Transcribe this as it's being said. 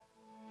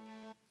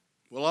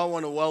Well, I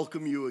want to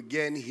welcome you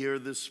again here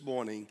this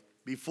morning.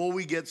 Before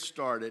we get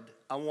started,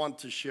 I want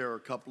to share a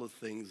couple of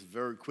things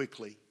very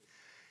quickly.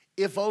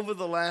 If over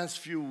the last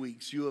few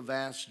weeks you have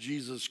asked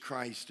Jesus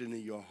Christ into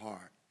your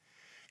heart,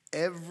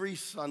 every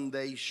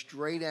Sunday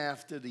straight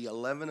after the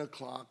 11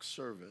 o'clock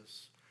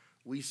service,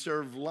 we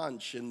serve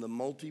lunch in the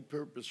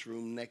multi-purpose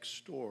room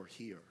next door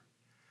here.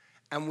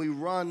 And we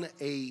run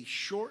a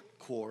short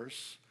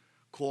course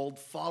called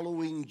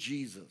Following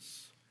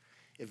Jesus.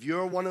 If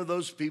you're one of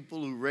those people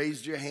who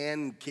raised your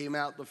hand and came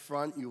out the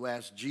front, you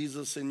asked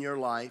Jesus in your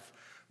life,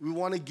 we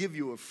want to give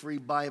you a free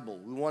Bible.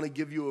 We want to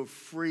give you a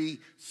free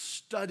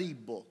study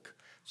book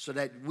so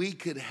that we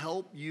could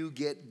help you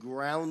get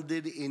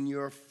grounded in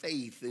your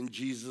faith in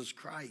Jesus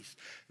Christ.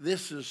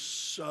 This is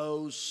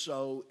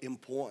so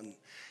important.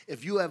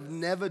 If you have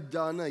never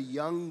done a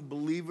young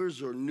believers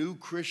or new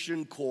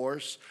Christian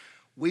course,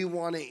 we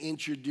want to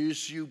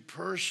introduce you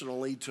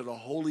personally to the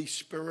Holy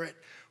Spirit.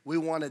 We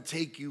want to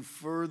take you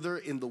further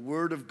in the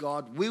Word of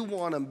God. We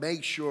want to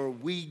make sure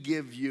we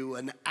give you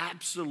an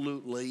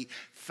absolutely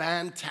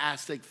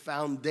fantastic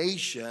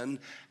foundation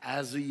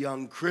as a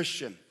young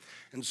Christian.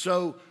 And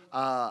so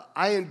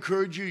I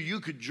encourage you, you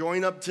could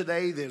join up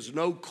today. There's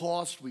no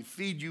cost. We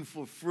feed you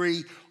for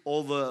free.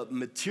 All the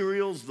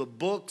materials, the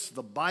books,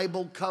 the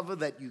Bible cover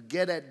that you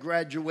get at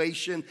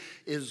graduation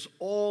is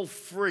all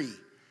free.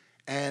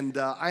 And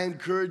I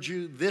encourage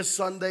you this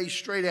Sunday,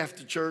 straight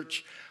after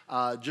church,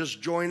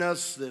 just join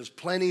us. There's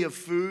plenty of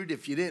food.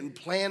 If you didn't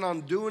plan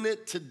on doing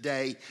it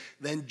today,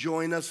 then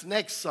join us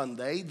next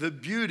Sunday. The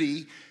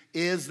beauty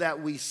is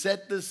that we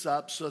set this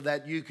up so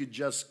that you could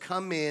just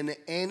come in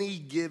any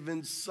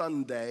given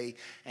Sunday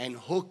and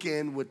hook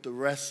in with the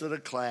rest of the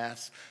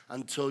class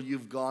until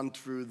you've gone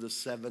through the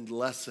 7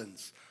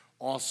 lessons.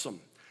 Awesome.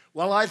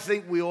 Well, I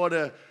think we ought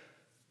to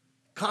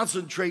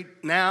concentrate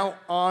now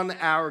on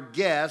our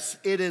guests.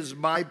 It is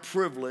my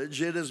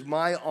privilege, it is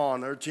my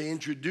honor to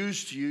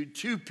introduce to you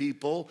 2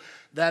 people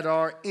that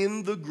are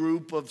in the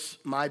group of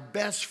my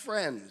best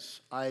friends.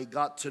 I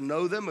got to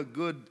know them a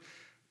good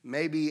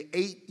maybe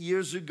 8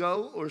 years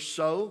ago or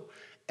so,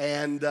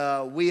 and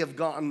we have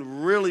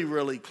gotten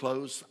really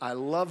close. I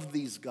love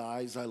these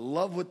guys. I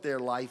love what their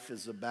life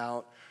is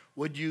about.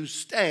 Would you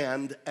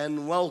stand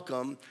and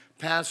welcome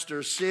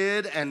Pastor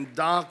Sid and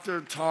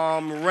Dr.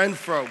 Tom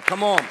Renfro?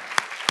 Come on.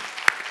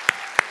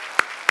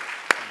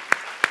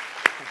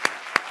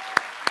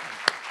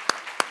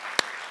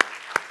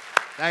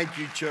 Thank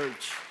you,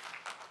 church.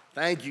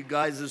 Thank you,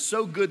 guys. It's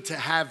so good to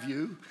have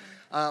you.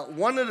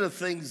 One of the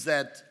things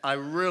that I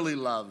really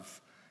love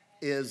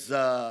is,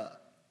 Doc,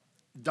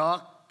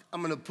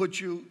 I'm going to put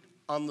you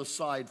on the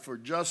side for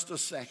just a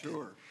second.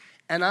 Sure.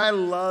 And I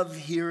love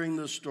hearing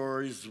the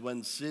stories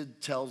when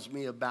Sid tells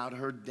me about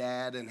her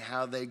dad and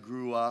how they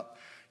grew up.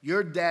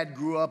 Your dad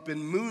grew up in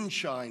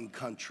moonshine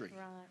country,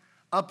 Right.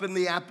 up in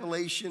the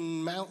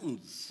Appalachian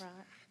Mountains.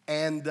 Right.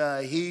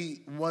 And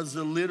he was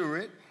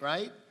illiterate,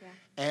 right? Yeah.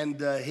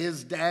 And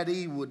his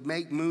daddy would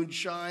make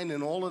moonshine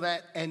and all of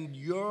that. And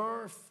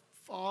your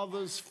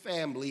father's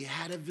family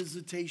had a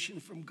visitation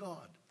from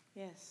God.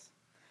 Yes.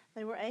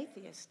 They were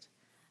atheists.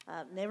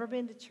 Never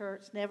been to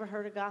church, never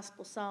heard a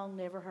gospel song,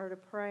 never heard a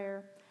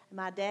prayer. And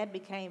my dad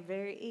became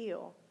very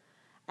ill,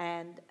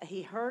 and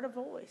he heard a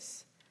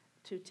voice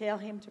to tell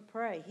him to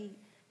pray.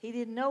 He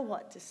didn't know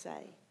what to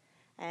say.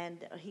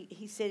 And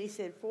he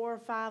said 4 or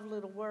 5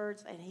 little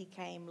words, and he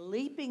came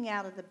leaping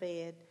out of the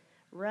bed,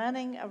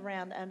 running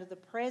around under the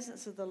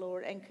presence of the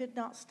Lord, and could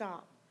not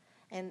stop.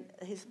 And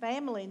his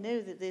family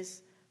knew that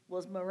this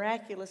was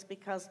miraculous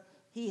because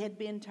he had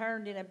been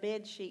turned in a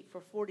bed sheet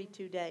for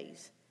 42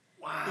 days.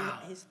 Wow.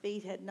 His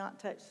feet had not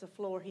touched the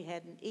floor. He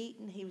hadn't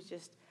eaten. He was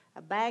just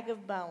a bag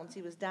of bones.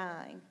 He was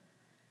dying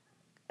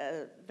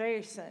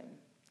very soon.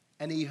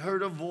 And he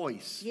heard a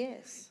voice.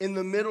 Yes. In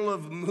the middle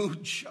of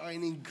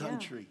moonshining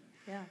country.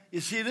 Yeah.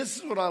 You see, this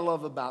is what I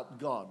love about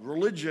God.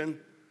 Religion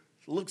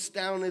looks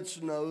down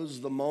its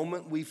nose the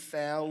moment we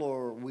fail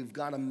or we've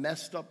got a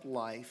messed up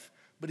life.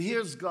 But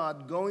here's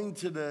God going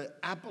to the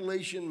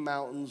Appalachian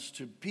Mountains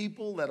to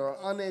people that are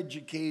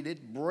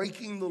uneducated,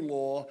 breaking the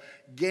law,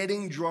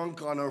 getting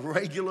drunk on a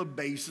regular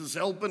basis,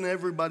 helping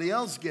everybody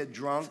else get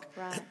drunk.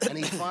 Right. And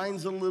he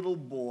finds a little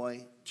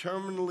boy,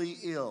 terminally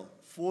ill,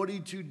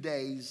 42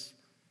 days,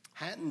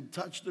 hadn't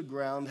touched the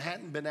ground,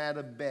 hadn't been out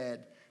of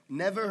bed,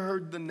 never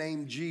heard the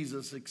name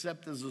Jesus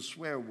except as a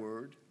swear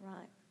word.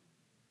 Right.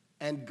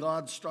 And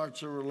God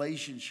starts a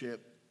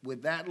relationship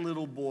with that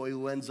little boy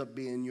who ends up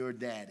being your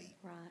daddy.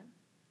 Right.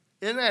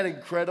 Isn't that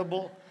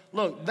incredible?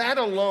 Look, that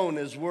alone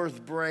is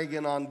worth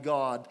bragging on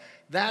God.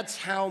 That's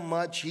how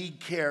much he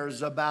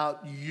cares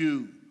about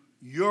you.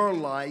 Your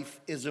life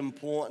is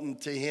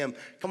important to him.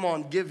 Come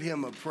on, give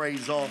him a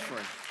praise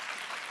offering.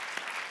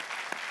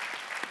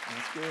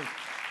 That's good.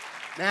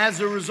 Now, as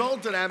a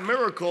result of that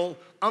miracle,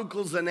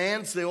 uncles and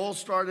aunts, they all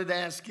started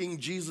asking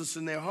Jesus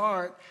in their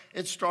heart.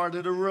 It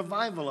started a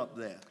revival up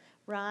there.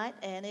 Right,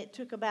 and it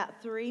took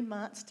about 3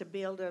 months to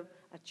build a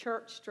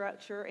church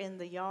structure in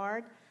the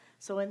yard.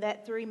 So in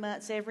that 3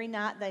 months, every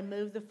night they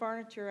moved the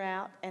furniture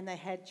out and they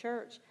had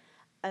church.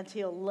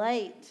 until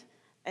late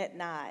at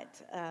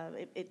night.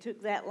 It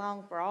took that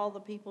long for all the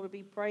people to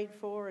be prayed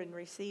for and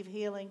receive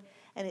healing.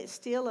 And it's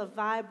still a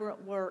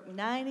vibrant work,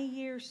 90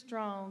 years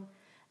strong,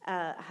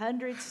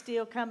 hundreds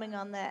still coming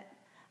on that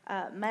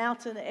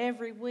mountain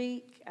every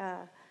week.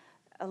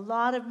 A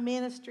lot of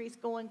ministries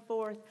going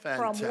forth.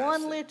 Fantastic. From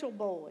one little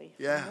boy.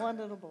 Yeah. From one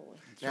little boy.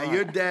 Now,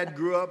 your dad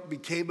grew up,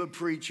 became a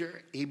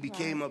preacher. He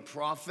became a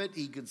prophet.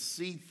 He could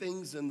see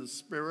things in the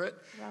spirit.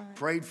 Right.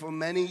 Prayed for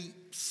many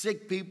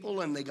sick people,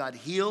 and they got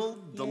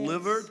healed,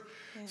 delivered.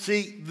 Yes.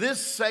 See,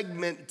 this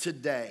segment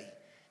today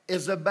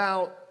is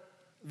about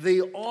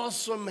the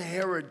awesome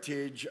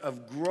heritage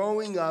of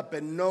growing up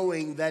and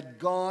knowing that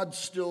God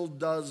still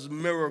does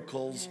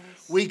miracles.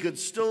 Yes. We could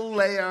still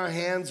lay our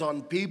hands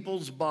on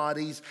people's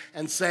bodies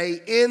and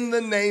say, in the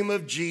name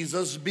of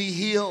Jesus, be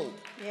healed.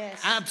 Yes.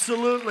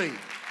 Absolutely.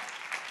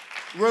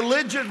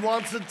 Religion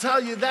wants to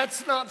tell you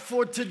that's not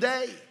for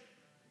today.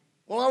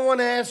 Well, I want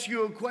to ask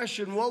you a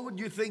question. What would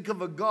you think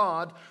of a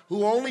God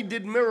who only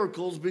did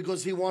miracles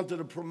because he wanted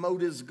to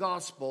promote his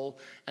gospel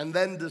and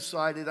then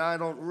decided, I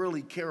don't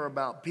really care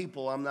about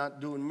people, I'm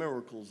not doing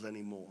miracles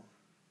anymore?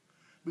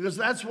 Because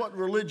that's what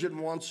religion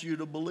wants you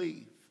to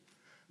believe.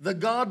 The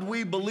God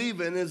we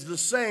believe in is the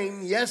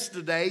same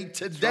yesterday,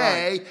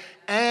 today,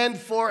 and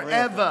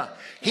forever.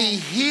 He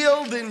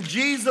healed in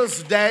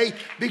Jesus' day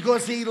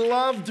because he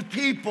loved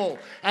people.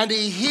 And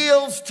he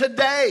heals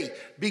today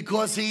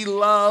because he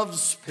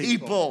loves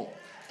people.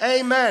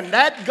 Amen.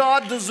 That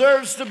God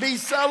deserves to be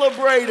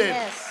celebrated.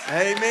 Yes.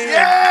 Amen.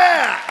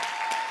 Yeah!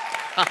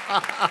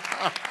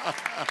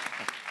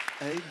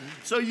 Amen.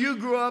 So you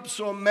grew up,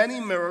 saw many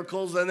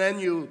miracles, and then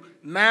you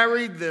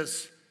married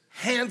this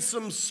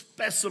handsome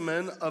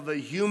specimen of a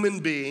human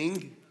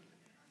being.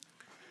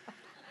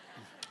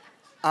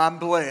 I'm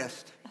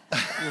blessed.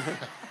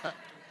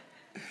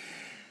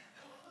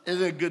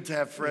 Isn't it good to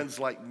have friends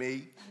like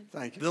me?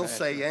 Thank you, They'll Pastor.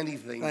 say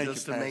anything Thank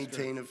just you, to Pastor.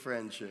 maintain a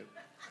friendship.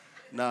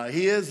 Now,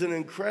 he is an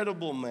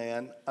incredible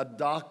man, a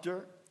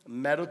doctor, a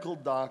medical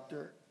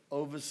doctor,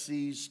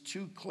 oversees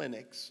 2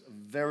 clinics, a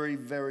very,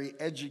 very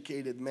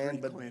educated man,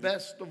 3 but clinics.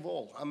 best of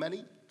all, how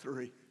many?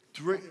 3.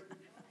 3.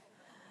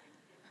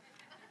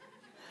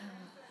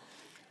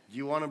 Do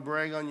you want to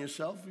brag on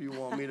yourself, or you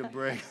want me to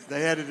brag?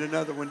 They added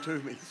another one to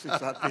me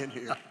since I've been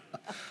here.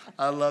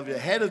 I love you.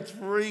 Head of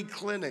 3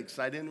 clinics.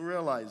 I didn't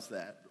realize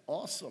that.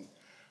 Awesome.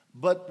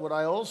 But what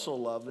I also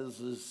love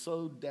is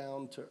so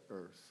down to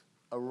earth,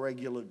 a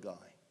regular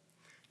guy.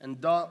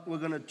 And Doc, we're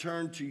going to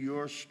turn to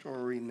your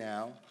story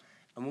now,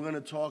 and we're going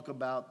to talk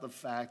about the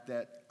fact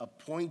that a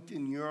point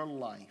in your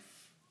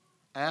life,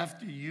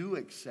 after you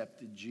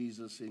accepted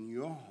Jesus in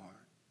your heart,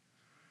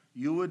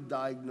 you were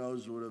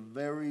diagnosed with a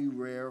very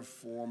rare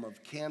form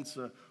of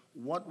cancer.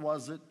 What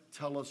was it?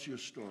 Tell us your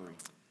story.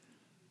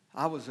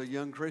 I was a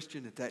young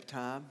Christian at that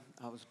time.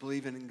 I was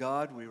believing in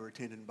God. We were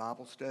attending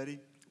Bible study.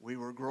 We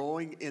were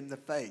growing in the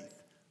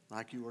faith,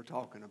 like you were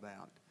talking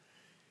about.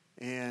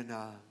 And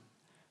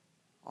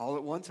all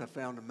at once, I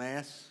found a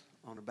mass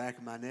on the back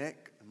of my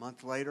neck. A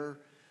month later,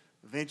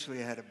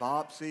 eventually I had a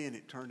biopsy, and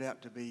it turned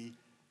out to be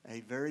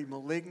a very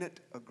malignant,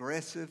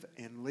 aggressive,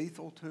 and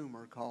lethal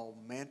tumor called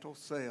mantle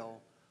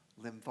cell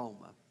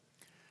lymphoma.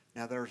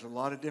 Now, there's a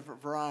lot of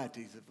different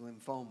varieties of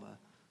lymphoma,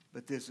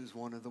 but this is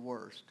one of the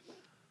worst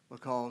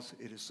because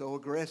it is so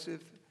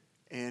aggressive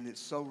and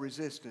it's so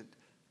resistant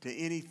to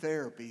any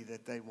therapy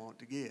that they want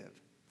to give.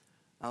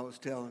 I was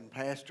telling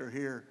Pastor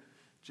here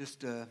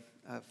just a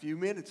few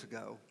minutes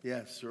ago.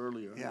 Yes,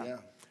 earlier. Yeah.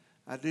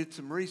 I did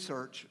some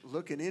research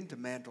looking into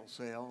mantle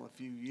cell a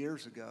few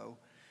years ago,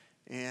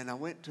 and I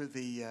went to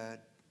the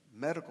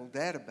medical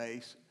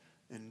database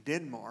in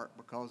Denmark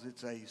because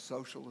it's a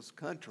socialist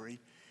country,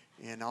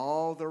 and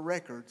all the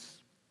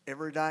records,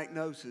 every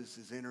diagnosis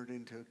is entered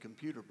into a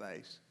computer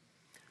base.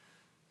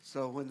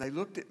 So when they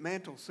looked at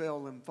mantle cell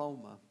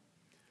lymphoma,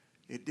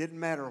 it didn't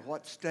matter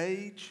what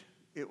stage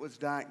it was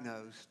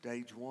diagnosed,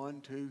 stage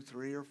 1, 2,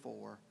 3, or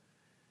 4.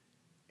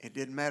 It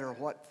didn't matter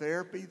what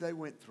therapy they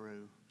went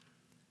through.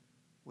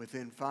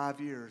 Within 5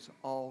 years,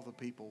 all the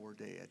people were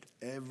dead.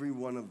 Every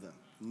one of them.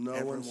 No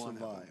Every one one of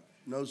them. survived.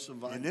 No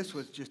survivors. And this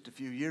was just a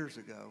few years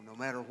ago. No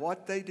matter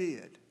what they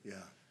did, Yeah.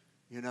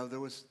 you know,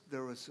 there's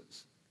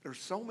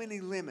so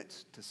many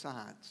limits to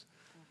science,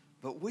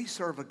 but we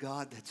serve a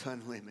God that's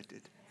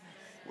unlimited.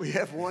 We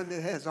have one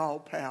that has all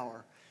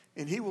power,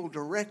 and he will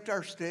direct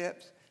our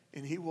steps,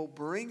 and he will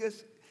bring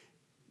us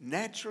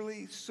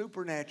naturally,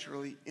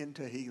 supernaturally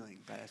into healing,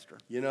 Pastor.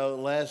 You know,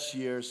 last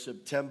year,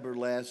 September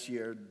last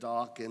year,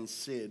 Doc and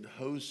Sid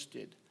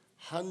hosted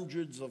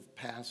hundreds of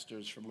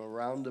pastors from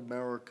around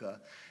America,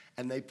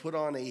 and they put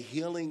on a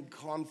healing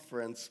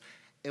conference.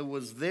 It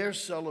was their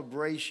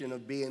celebration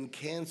of being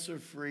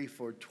cancer-free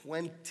for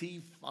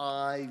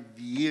 25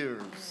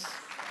 years.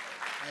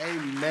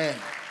 Amen.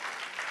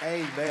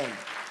 Amen.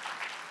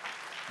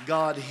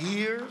 God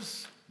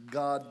hears,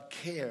 God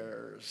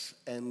cares,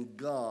 and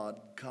God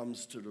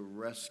comes to the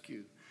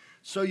rescue.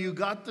 So you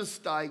got this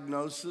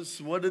diagnosis.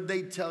 What did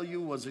they tell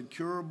you? Was it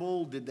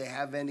curable? Did they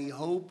have any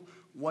hope?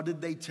 What did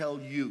they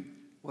tell you?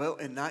 Well,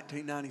 in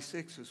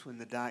 1996 was when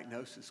the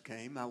diagnosis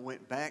came. I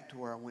went back to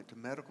where I went to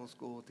medical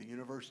school at the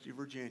University of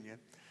Virginia.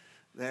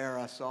 There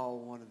I saw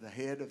one of the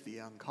head of the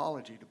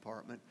oncology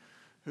department,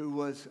 who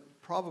was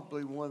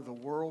probably one of the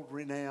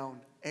world-renowned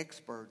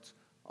experts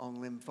on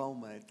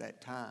lymphoma at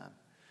that time.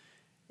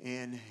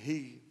 And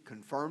he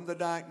confirmed the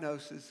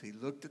diagnosis. He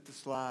looked at the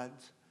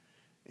slides,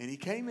 and he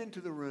came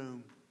into the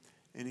room,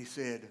 and he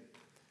said,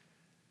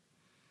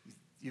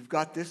 "You've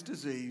got this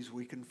disease,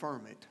 we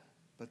confirm it,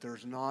 but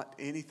there's not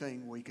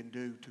anything we can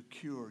do to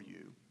cure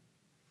you.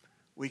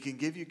 We can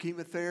give you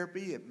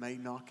chemotherapy, it may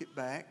knock it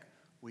back.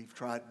 We've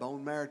tried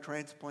bone marrow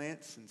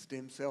transplants and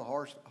stem cell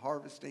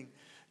harvesting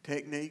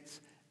techniques,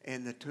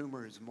 and the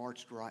tumor has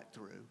marched right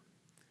through."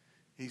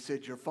 He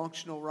said, "You're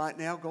functional right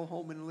now, go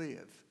home and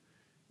live."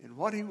 And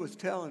what he was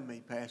telling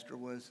me, Pastor,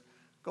 was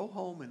go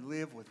home and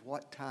live with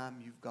what time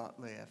you've got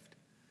left.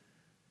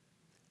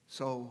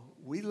 So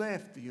we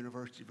left the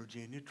University of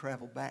Virginia,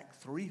 traveled back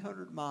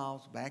 300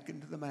 miles back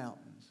into the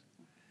mountains.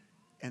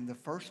 And the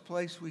first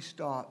place we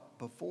stopped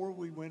before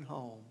we went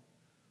home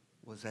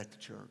was at the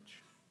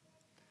church.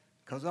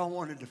 Because I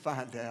wanted to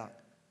find out,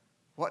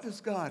 what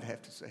does God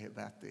have to say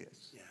about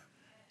this? Yeah.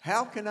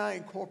 How can I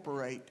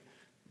incorporate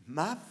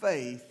my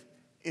faith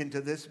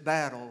into this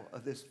battle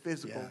of this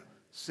physical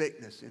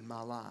sickness in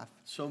my life?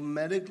 So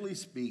medically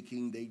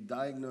speaking, they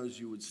diagnosed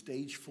you with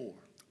stage 4.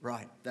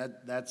 Right.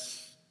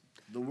 That's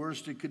the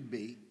worst it could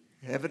be.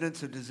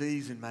 Evidence of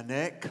disease in my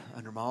neck,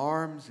 under my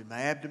arms, in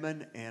my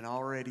abdomen, and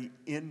already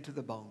into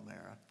the bone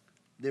marrow.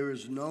 There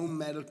is no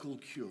medical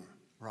cure.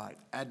 Right.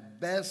 At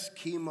best,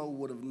 chemo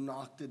would have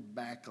knocked it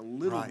back a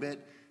little Right.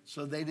 bit,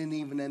 so they didn't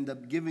even end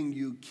up giving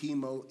you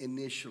chemo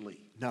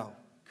initially. No.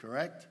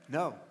 Correct?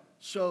 No.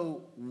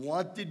 So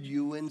what did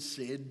you and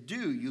Sid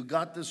do? You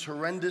got this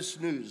horrendous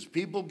news.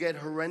 People get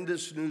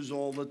horrendous news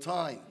all the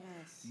time.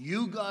 Yes.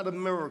 You got a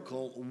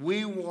miracle.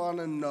 We want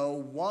to know,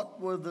 what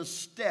were the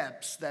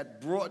steps that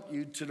brought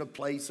you to the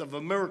place of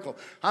a miracle?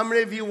 How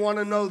many of you want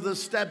to know the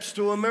steps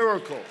to a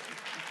miracle?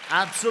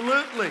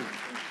 Absolutely.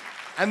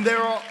 And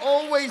there are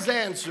always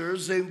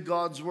answers in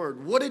God's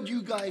word. What did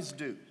you guys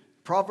do?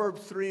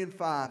 Proverbs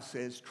 3:5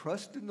 says,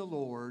 "Trust in the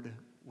Lord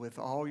with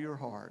all your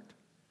heart,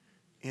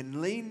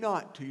 and lean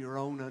not to your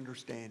own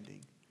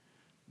understanding,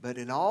 but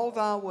in all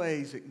thy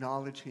ways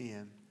acknowledge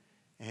him,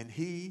 and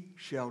he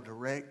shall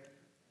direct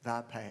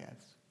thy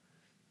paths."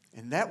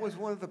 And that was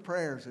one of the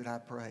prayers that I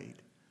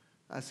prayed.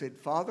 I said,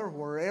 "Father,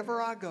 wherever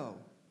I go,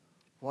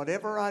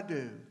 whatever I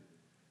do,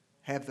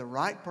 have the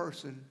right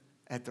person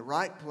at the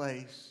right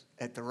place,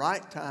 at the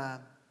right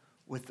time,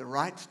 with the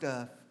right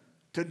stuff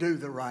to do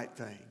the right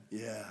thing."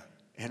 Yeah.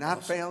 And I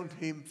found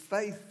him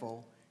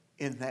faithful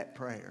in that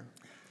prayer.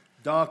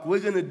 Doc, we're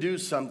going to do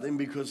something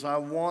because I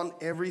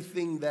want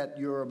everything that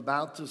you're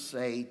about to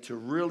say to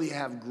really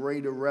have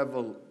greater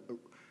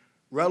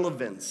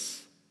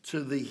relevance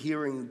to the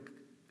hearing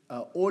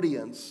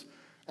audience.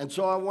 And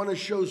so I want to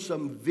show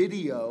some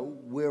video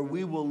where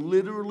we will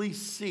literally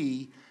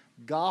see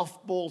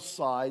golf ball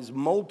size,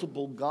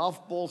 multiple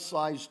golf ball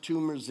size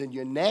tumors in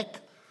your neck,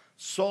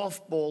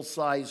 softball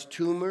size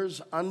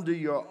tumors under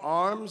your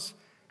arms,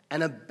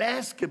 and a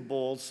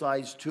basketball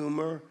size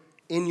tumor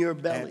in your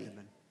belly.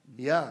 Abdomen.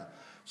 Yeah.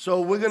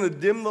 So we're going to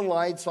dim the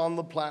lights on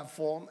the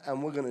platform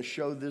and we're going to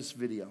show this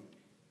video.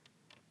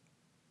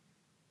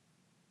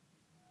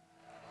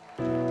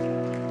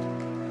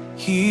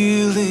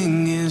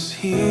 Healing is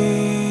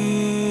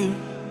here.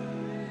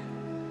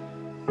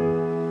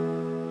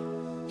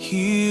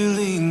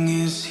 Healing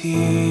is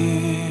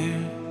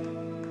here.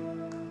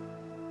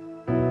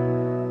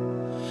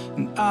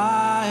 And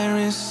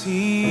I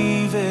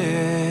receive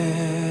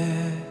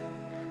it.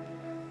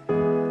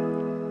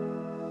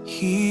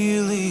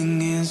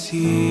 Healing is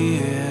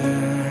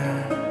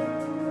here.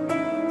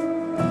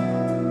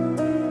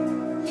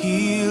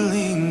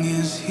 Healing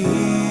is here.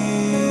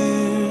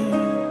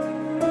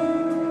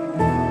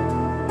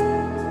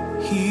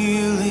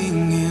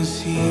 Healing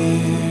is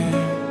here.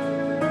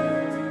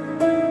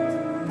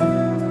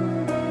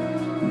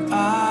 And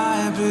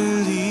I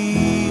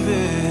believe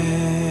it.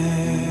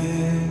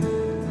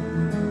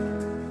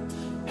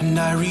 And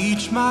I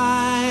reach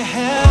my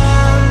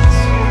hands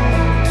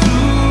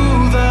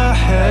to the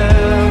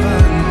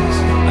heavens.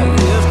 I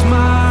lift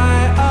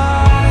my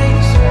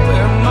eyes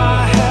where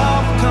my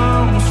help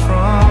comes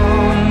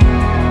from.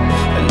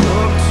 I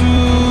look to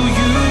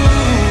you,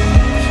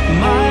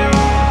 my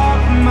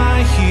rock, my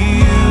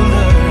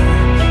healer.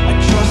 I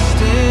trust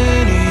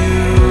in you.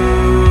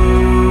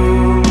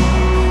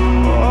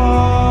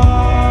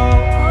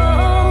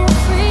 Oh,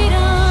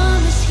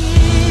 freedom is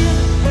here.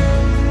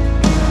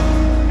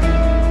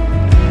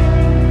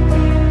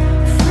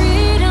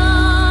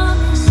 Freedom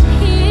is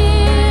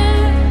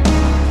here.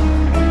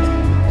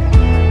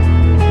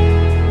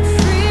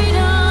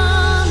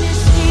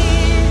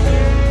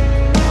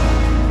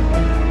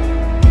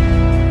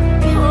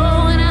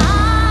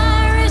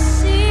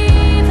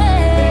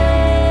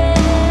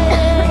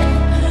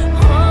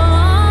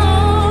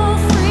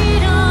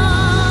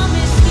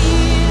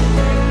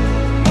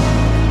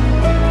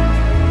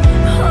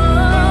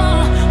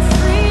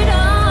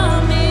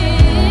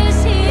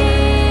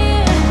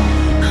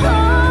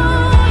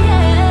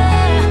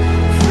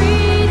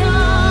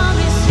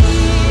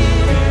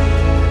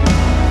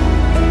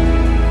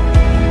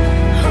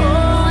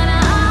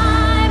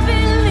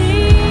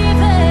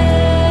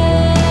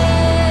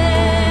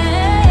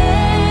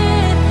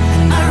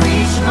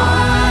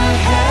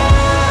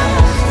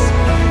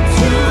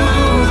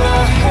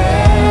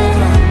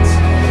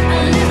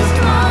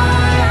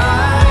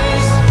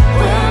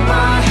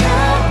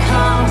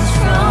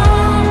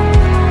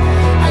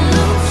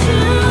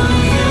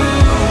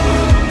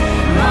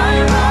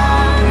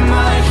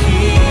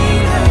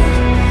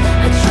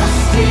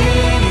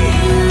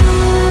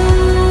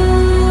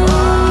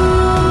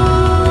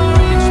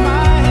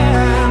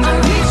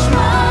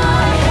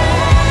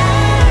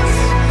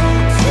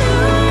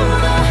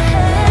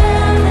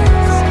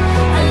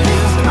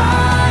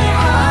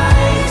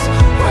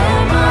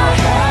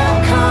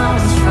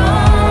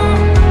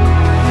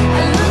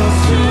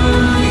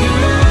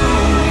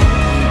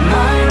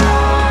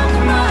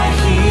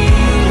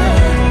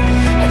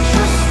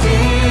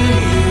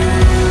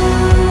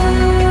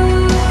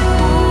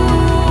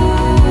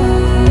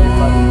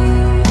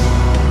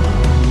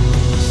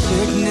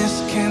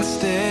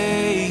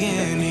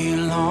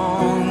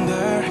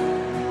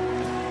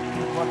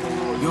 what the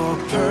Lord. Your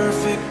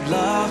perfect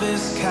love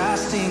is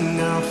casting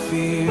out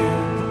fear.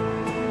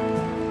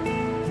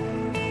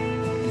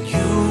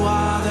 You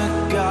are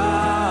the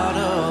God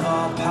of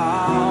all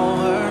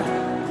power,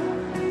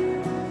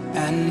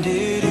 and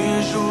it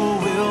is your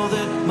will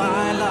that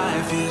my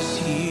life is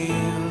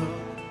healed.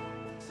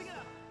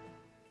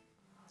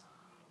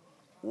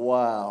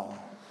 Wow.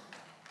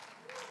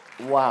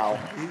 Wow.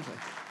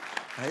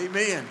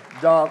 Amen.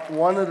 Doc,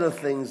 one of the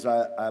things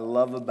I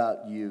love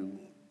about you,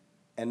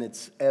 and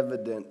it's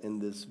evident in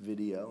this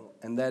video,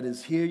 and that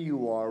is here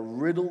you are,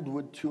 riddled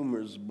with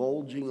tumors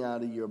bulging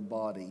out of your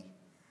body.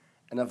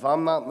 And if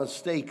I'm not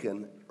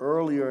mistaken,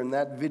 earlier in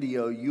that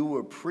video, you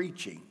were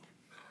preaching.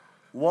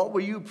 What were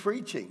you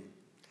preaching?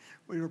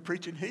 We were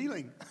preaching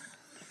healing.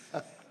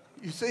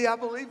 You see, I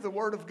believe the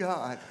Word of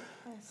God.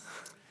 Yes.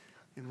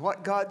 And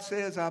what God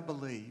says, I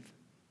believe.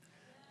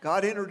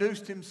 God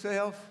introduced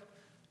himself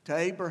to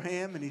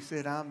Abraham, and he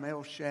said, I'm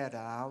El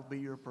Shaddai. I'll be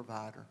your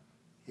provider.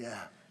 Yeah.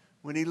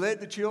 When he led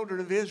the children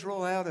of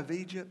Israel out of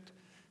Egypt,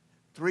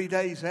 3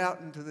 days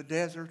out into the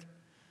desert,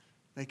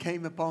 they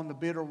came upon the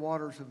bitter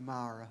waters of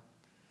Marah.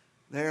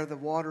 There the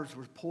waters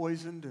were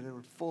poisoned, and they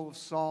were full of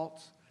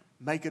salts,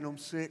 making them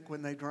sick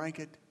when they drank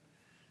it.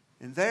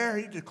 And there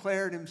he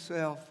declared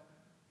himself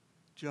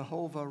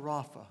Jehovah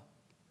Rapha.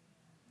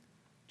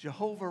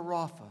 Jehovah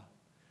Rapha.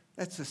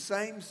 That's the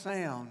same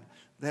sound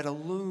that a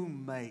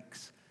loom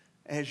makes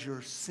as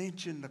you're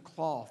cinching the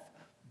cloth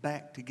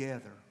back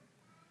together.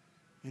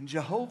 And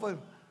Jehovah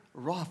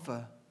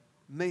Rapha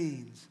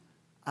means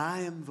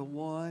I am the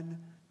one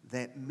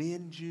that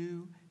mends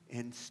you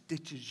and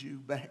stitches you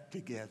back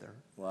together.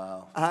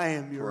 Wow. I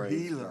am your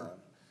Praise healer. God.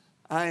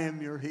 I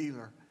am your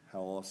healer. How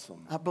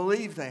awesome. I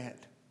believe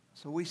that.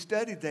 So we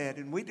studied that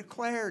and we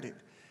declared it.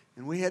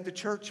 And we had the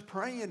church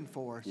praying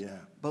for us. Yeah.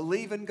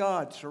 Believing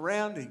God,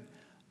 surrounding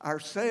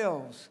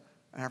ourselves,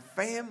 our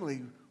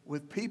family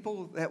with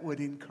people that would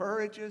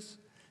encourage us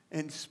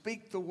and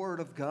speak the word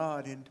of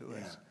God into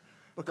us.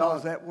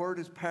 Because that word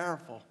is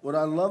powerful. What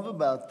I love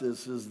about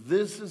this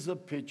is a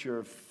picture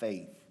of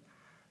faith.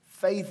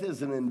 Faith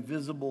is an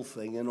invisible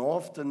thing, and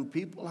often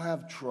people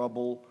have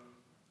trouble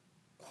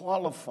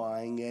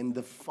qualifying and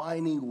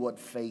defining what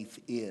faith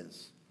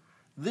is.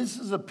 This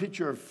is a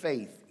picture of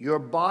faith. Your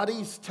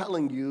body's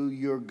telling you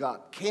you've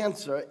got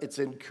cancer, it's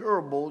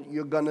incurable,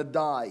 you're going to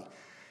die.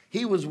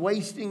 He was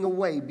wasting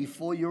away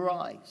before your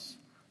eyes.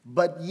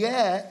 But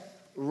yet,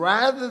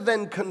 rather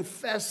than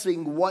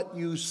confessing what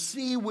you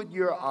see with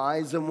your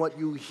eyes and what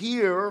you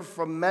hear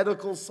from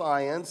medical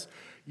science,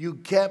 you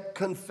kept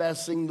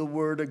confessing the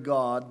word of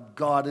God.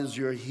 God is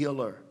your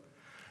healer.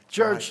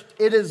 Church,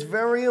 it is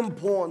very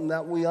important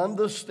that we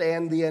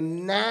understand the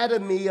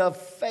anatomy of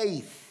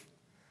faith.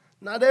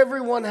 Not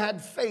everyone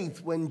had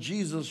faith when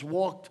Jesus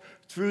walked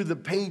through the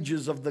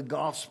pages of the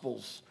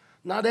Gospels.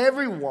 Not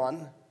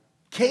everyone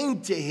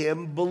came to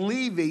him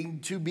believing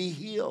to be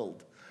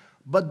healed.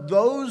 But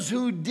those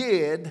who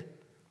did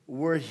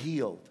were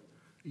healed.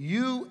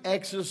 You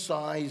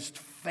exercised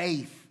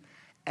faith,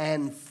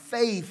 and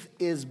faith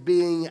is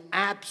being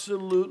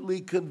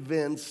absolutely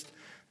convinced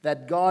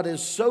that God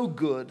is so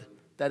good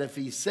that if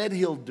he said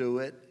he'll do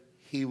it,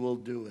 he will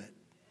do it.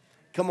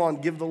 Come on,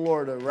 give the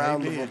Lord a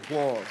round of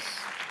applause.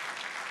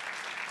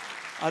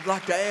 I'd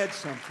like to add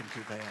something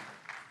to that.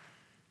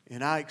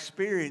 And I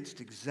experienced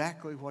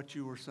exactly what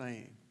you were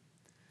saying.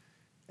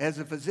 As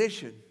a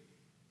physician,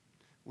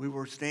 we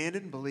were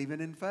standing believing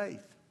in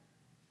faith.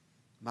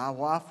 My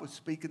wife was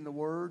speaking the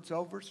words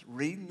over us,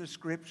 reading the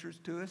scriptures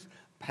to us.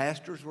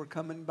 Pastors were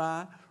coming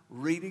by,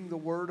 reading the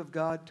word of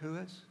God to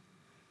us.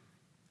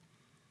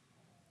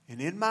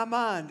 And in my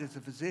mind as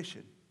a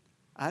physician,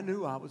 I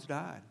knew I was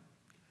dying.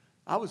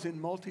 I was in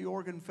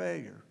multi-organ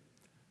failure.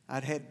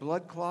 I'd had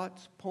blood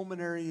clots,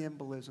 pulmonary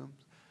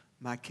embolisms.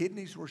 My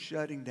kidneys were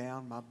shutting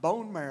down. My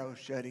bone marrow was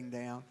shutting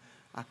down.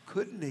 I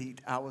couldn't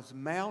eat. I was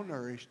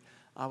malnourished.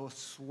 I was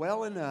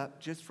swelling up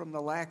just from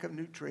the lack of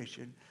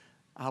nutrition.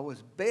 I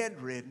was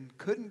bedridden,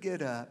 couldn't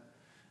get up.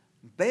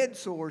 Bed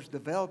sores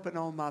developing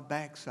on my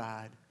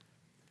backside.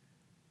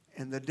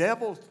 And the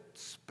devil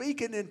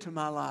speaking into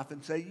my life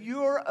and say,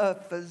 you're a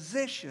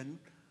physician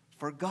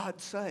for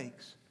God's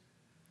sakes.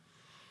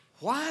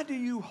 Why do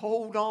you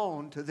hold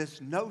on to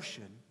this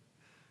notion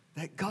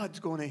that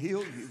God's going to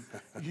heal you?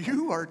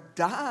 You are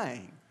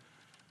dying.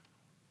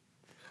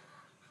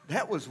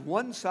 That was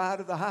one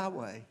side of the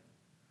highway.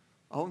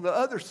 On the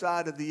other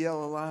side of the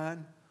yellow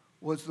line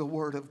was the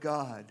Word of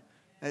God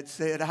that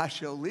said, I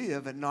shall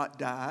live and not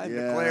die and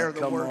declare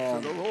the works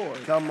of the Lord.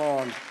 Come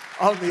on.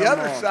 On the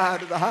other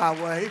side of the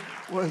highway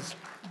was,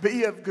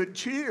 be of good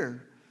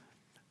cheer.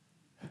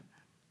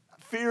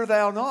 Fear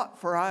thou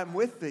not, for I am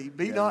with thee.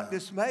 Be not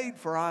dismayed,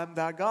 for I am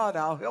thy God.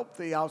 I'll help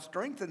thee. I'll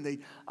strengthen thee.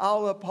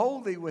 I'll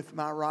uphold thee with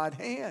my right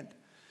hand.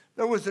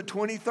 There was the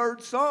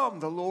 23rd Psalm.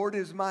 The Lord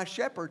is my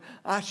shepherd.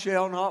 I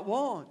shall not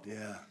want.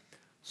 Yeah.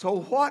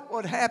 So what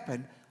would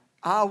happen?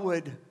 I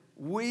would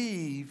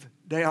weave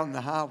down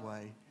the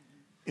highway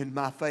in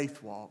my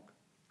faith walk.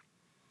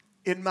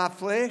 In my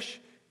flesh,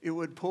 it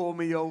would pull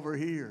me over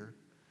here.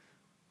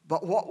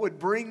 But what would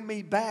bring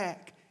me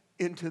back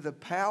into the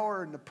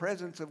power and the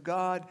presence of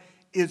God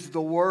is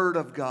the Word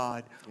of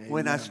God. Amen.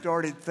 When I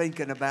started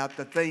thinking about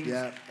the things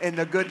and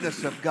the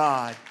goodness of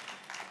God.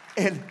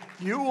 And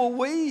you will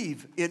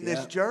weave in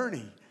this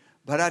journey.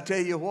 But I tell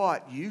you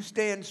what, you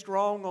stand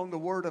strong on the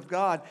Word of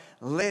God.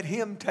 Let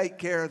Him take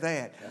care of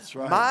that. That's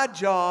right. My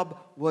job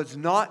was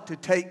not to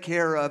take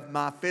care of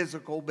my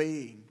physical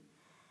being.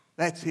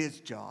 That's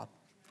His job.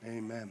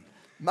 Amen.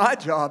 My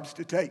job's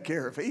to take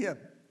care of Him.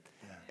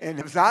 Yeah. And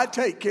if I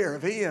take care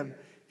of Him,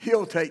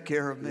 He'll take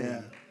care of me.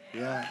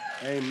 Yeah.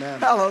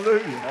 Amen.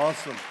 Hallelujah.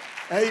 Awesome.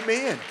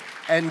 Amen.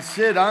 And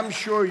Sid, I'm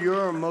sure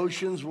your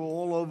emotions were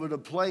all over the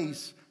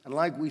place. And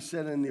like we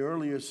said in the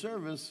earlier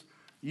service,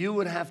 you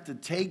would have to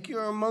take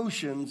your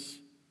emotions,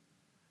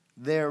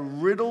 they're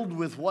riddled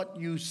with what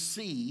you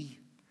see,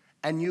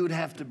 and you would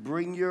have to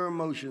bring your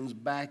emotions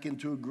back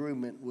into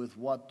agreement with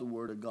what the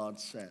Word of God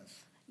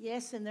says.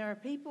 Yes, and there are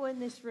people in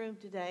this room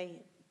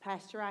today,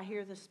 Pastor, I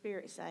hear the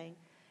Spirit saying,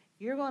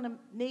 you're going to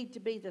need to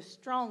be the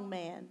strong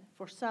man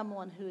for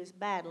someone who is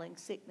battling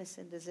sickness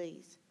and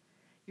disease.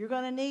 You're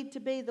going to need to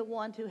be the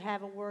one to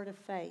have a word of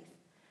faith.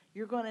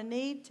 You're going to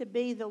need to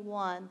be the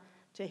one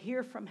to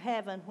hear from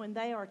heaven when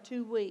they are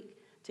too weak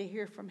to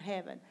hear from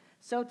heaven.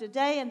 So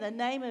today, in the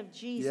name of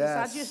Jesus,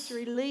 I just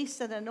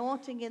release an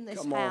anointing in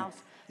this house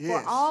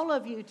for all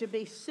of you to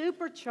be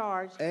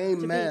supercharged, to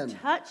be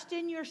touched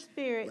in your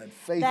spirit,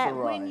 that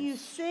when you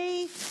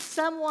see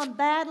someone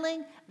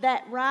battling,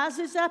 that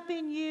rises up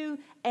in you,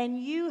 and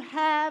you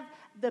have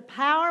the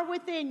power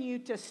within you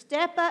to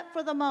step up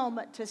for the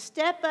moment, to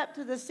step up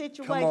to the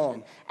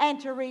situation,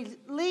 and to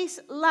release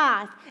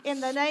life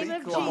in the name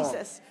of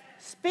Jesus.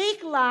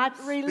 Speak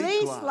life,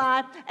 release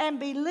life, and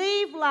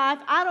believe life.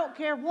 I don't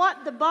care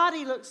what the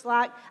body looks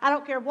like. I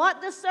don't care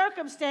what the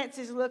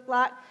circumstances look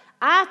like.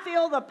 I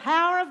feel the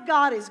power of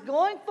God is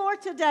going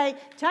forth today,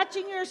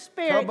 touching your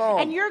spirit,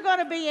 and you're going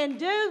to be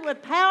endued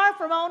with power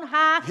from on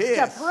high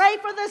to pray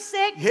for the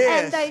sick,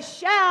 and they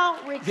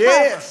shall recover.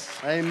 Yes.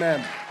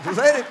 Amen.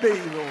 Let it be,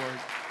 Lord.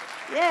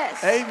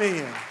 Yes.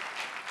 Amen.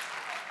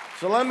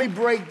 So let me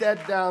break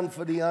that down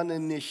for the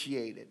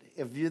uninitiated.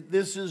 If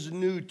this is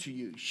new to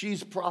you,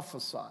 she's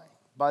prophesying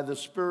by the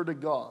Spirit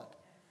of God.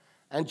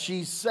 And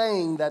she's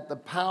saying that the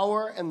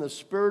power and the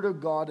Spirit of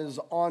God is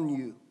on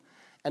you.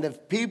 And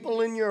if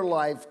people in your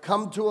life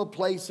come to a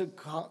place of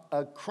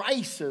a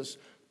crisis,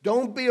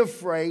 don't be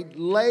afraid.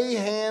 Lay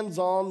hands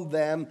on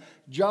them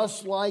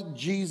just like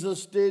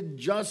Jesus did,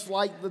 just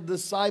like the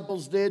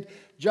disciples did,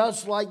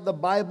 just like the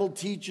Bible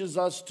teaches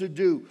us to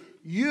do.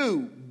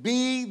 You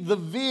be the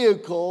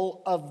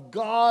vehicle of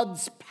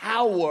God's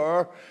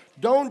power.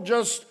 Don't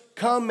just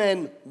come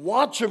and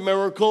watch a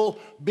miracle.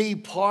 Be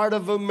part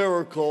of a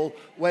miracle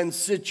when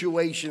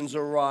situations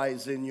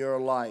arise in your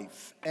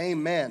life.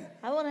 Amen.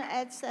 I want to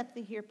add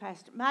something here,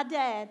 Pastor. My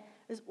dad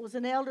was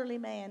an elderly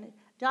man.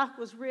 Doc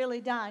was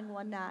really dying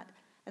one night,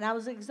 and I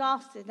was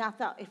exhausted. And I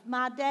thought,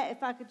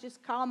 if I could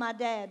just call my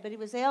dad, but he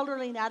was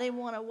elderly, and I didn't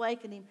want to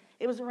awaken him.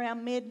 It was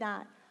around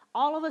midnight.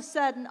 All of a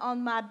sudden,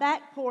 on my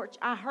back porch,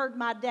 I heard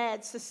my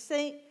dad's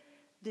succinct,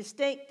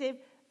 distinctive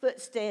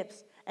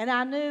footsteps, and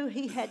I knew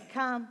he had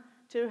come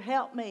to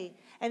help me.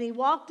 And he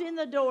walked in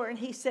the door, and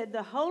he said,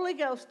 the Holy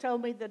Ghost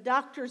told me the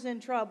doctor's in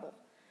trouble.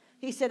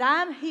 He said,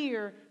 I'm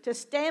here to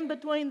stand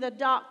between the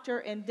doctor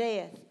and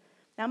death.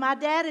 Now, my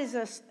dad is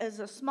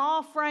a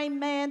small frame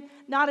man,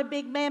 not a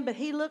big man, but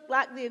he looked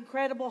like the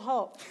Incredible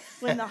Hulk.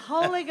 When the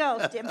Holy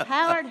Ghost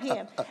empowered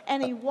him,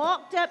 and he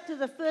walked up to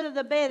the foot of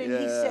the bed, and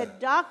he said,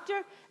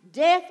 Doctor,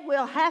 death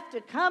will have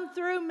to come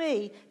through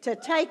me to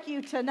take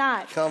you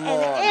tonight. And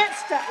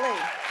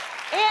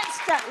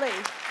instantly,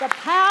 the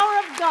power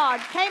of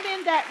God came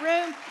in that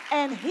room,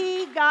 and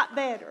he got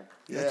better.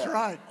 That's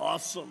right.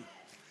 Awesome.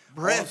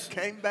 Breath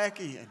came back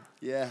in.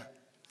 Yeah,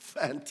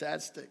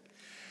 fantastic.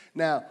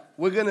 Now,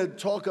 we're going to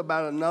talk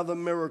about another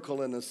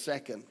miracle in a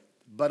second,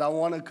 but I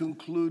want to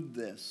conclude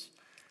this.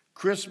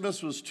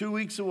 Christmas was 2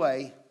 weeks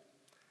away.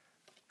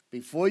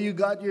 Before you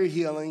got your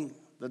healing,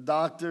 the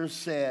doctor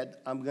said,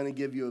 I'm going to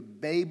give you a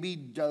baby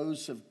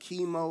dose of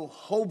chemo.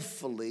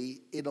 Hopefully,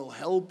 it'll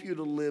help you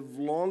to live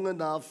long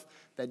enough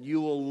that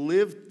you will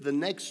live the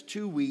next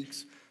 2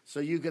 weeks so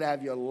you could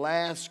have your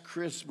last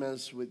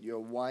Christmas with your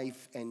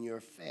wife and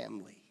your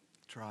family.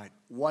 That's right.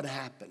 What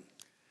happened?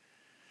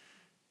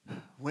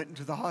 Went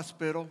into the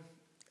hospital,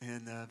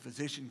 and the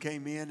physician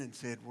came in and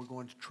said, we're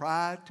going to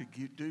try to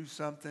do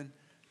something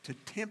to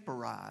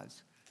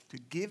temporize, to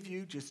give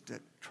you just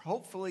to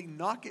hopefully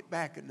knock it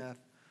back enough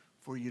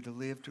for you to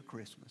live to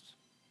Christmas.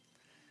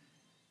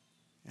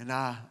 And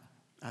I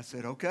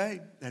said,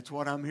 okay, that's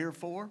what I'm here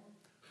for.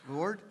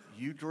 Lord,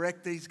 you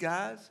direct these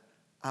guys.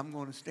 I'm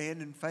going to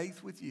stand in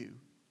faith with you.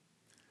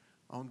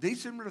 On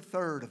December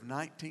 3rd of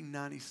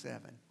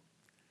 1997,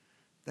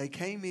 they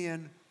came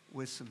in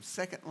with some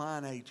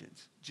second-line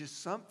agents,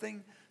 just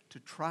something to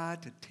try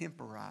to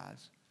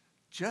temporize,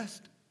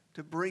 just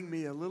to bring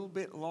me a little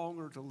bit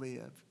longer to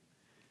live.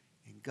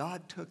 And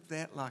God took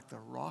that like the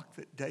rock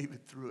that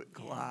David threw at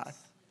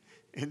Goliath.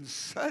 And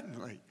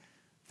suddenly,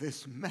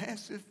 this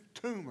massive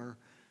tumor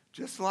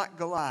just like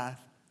Goliath,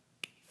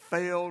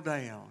 fell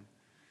down.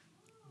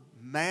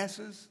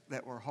 Masses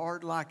that were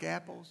hard like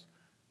apples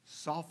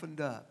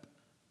softened up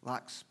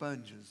like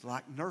sponges,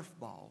 like Nerf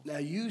balls. Now,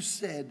 you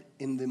said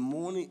in the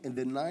morning, in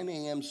the 9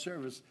 a.m.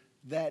 service,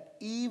 that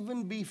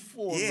even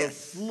before the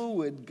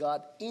fluid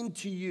got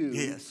into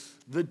you,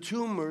 the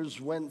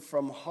tumors went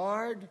from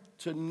hard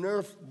to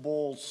Nerf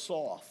ball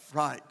soft.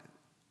 Right.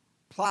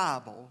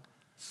 Pliable,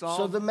 soft.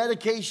 So the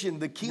medication,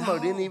 the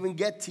chemo didn't even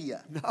get to you.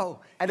 No.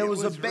 And it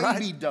was a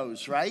baby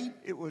dose, right?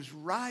 It was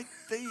right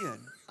then.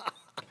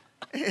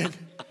 And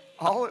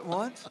all at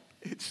once,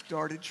 it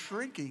started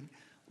shrinking,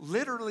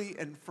 literally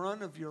in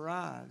front of your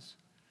eyes.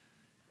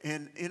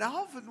 And I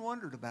often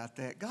wondered about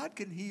that. God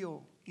can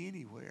heal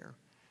anywhere.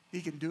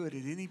 He can do it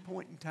at any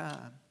point in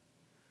time.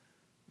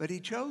 But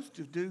he chose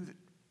to do it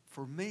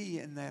for me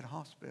in that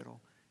hospital.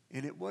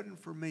 And it wasn't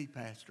for me,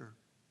 Pastor.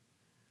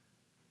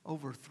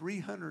 Over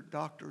 300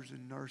 doctors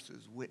and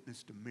nurses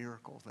witnessed a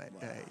miracle that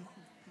day.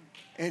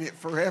 And it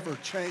forever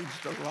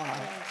changed their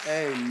life.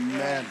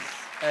 Amen.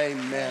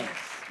 Amen.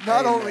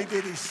 Not only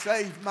did he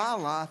save my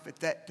life at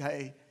that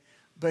day,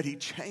 but he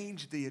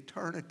changed the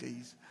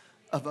eternities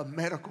of a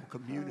medical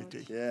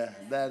community. Yeah,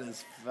 that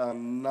is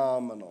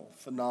phenomenal,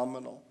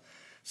 phenomenal.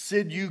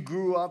 Sid, you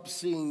grew up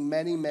seeing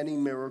many, many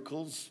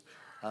miracles,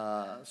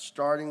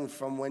 starting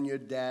from when your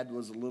dad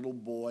was a little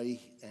boy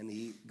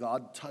and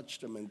God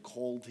touched him and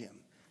called him.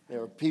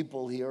 There are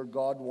people here,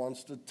 God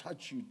wants to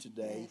touch you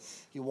today.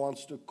 He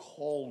wants to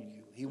call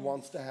you. He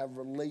wants to have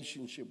a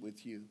relationship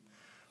with you.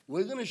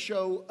 We're going to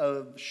show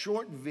a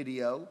short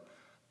video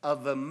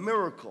of a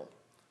miracle.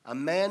 A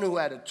man who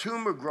had a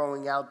tumor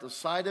growing out the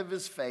side of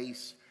his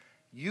face.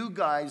 You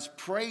guys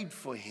prayed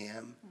for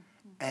him,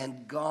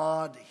 and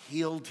God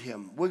healed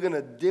him. We're going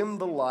to dim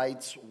the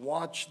lights.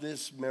 Watch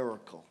this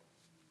miracle.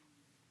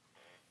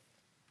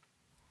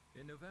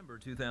 In November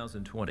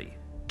 2020,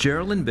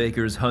 Geraldine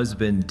Baker's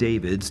husband,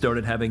 David,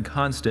 started having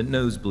constant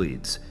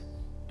nosebleeds.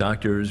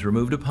 Doctors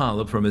removed a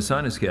polyp from his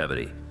sinus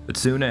cavity, but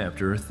soon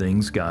after,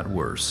 things got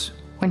worse.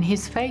 When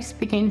his face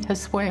began to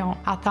swell,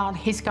 I thought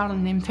he's got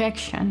an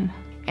infection,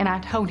 and I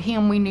told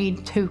him we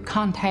need to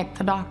contact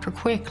the doctor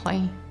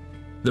quickly.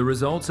 The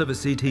results of a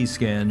CT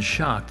scan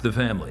shocked the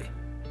family.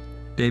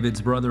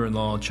 David's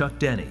brother-in-law, Chuck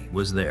Denny,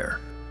 was there.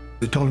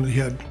 They told him he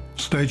had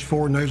stage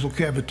 4 nasal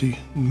cavity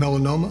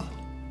melanoma.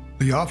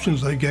 The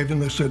options they gave him,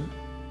 they said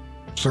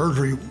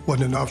surgery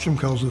wasn't an option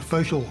because the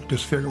facial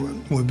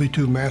disfigurement would be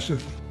too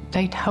massive.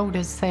 They told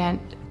us that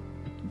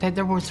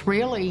there was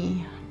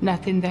really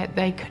nothing that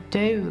they could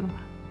do.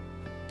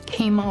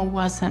 Chemo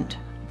wasn't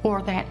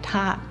for that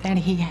type that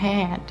he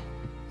had.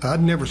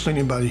 I'd never seen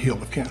anybody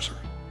healed of cancer.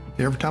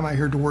 Every time I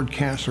heard the word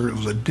cancer, it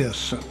was a death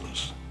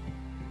sentence.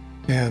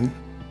 And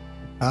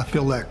I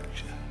feel like,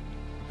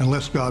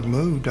 unless God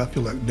moved, I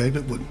feel like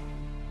David would,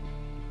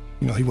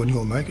 he wasn't going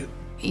to make it.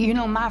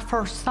 My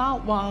first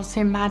thought was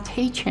in my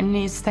teaching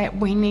is that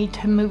we need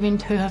to move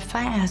into a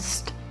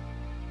fast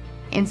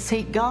and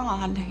seek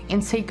God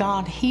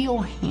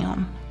heal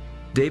him.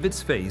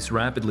 David's face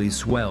rapidly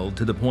swelled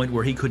to the point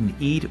where he couldn't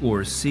eat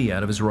or see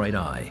out of his right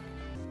eye.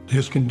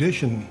 His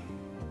condition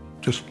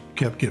just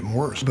kept getting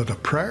worse, but the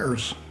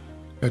prayers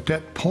at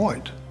that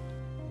point,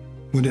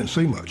 we didn't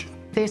see much.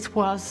 This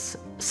was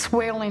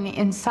swelling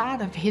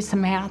inside of his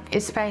mouth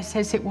as fast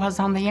as it was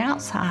on the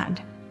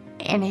outside,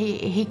 and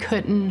he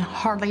couldn't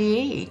hardly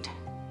eat.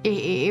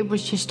 It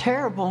was just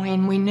terrible,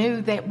 and we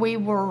knew that we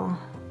were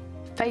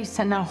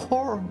facing a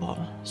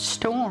horrible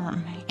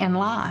storm in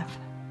life.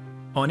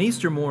 On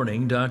Easter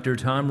morning, Dr.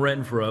 Tom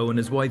Renfro and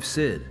his wife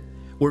Sid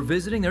were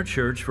visiting their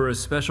church for a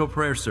special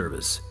prayer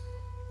service.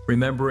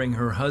 Remembering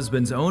her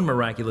husband's own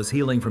miraculous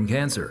healing from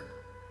cancer,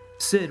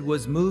 Sid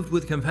was moved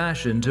with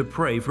compassion to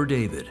pray for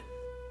David.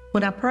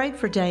 When I prayed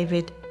for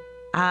David,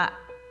 I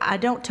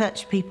don't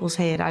touch people's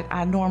head.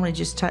 I normally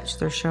just touch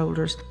their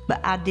shoulders,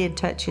 but I did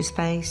touch his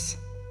face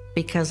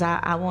because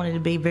I wanted to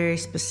be very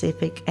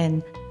specific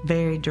and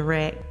very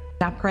direct.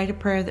 I prayed a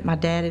prayer that my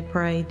dad had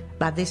prayed.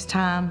 By this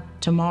time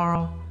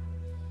tomorrow,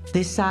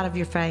 this side of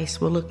your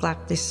face will look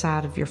like this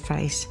side of your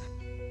face,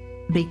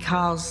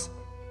 because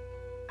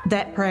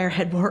that prayer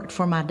had worked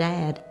for my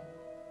dad.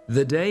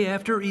 The day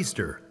after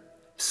Easter,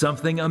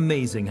 something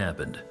amazing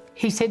happened.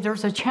 He said,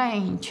 "There's a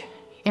change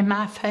in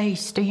my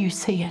face. Do you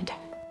see it?"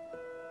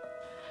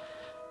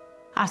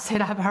 I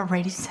said, "I've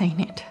already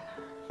seen it."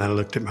 I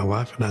looked at my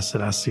wife and I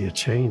said, "I see a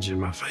change in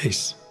my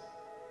face."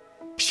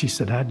 She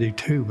said, "I do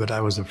too," but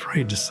I was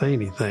afraid to say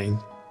anything.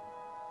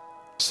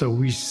 So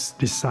we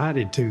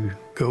decided to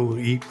go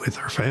eat with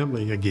her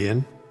family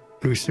again.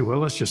 We said, well,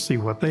 let's just see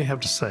what they have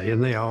to say.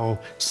 And they all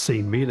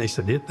seen me and they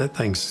said, that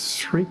thing's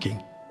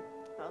shrinking.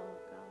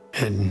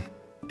 And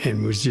it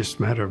was just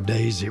a matter of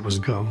days, it was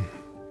gone.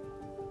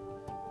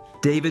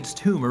 David's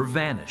tumor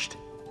vanished,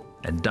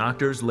 and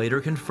doctors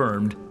later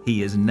confirmed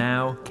he is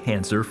now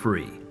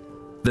cancer-free.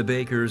 The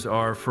Bakers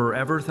are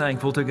forever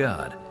thankful to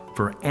God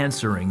for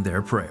answering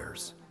their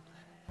prayers.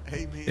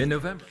 Amen. In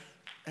November.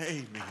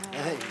 Amen.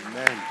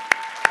 Amen.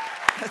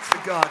 That's the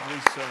God we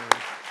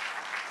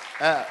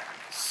serve.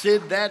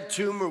 Sid, that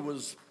tumor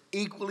was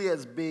equally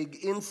as big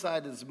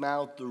inside his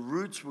mouth. The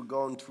roots were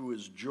going through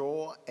his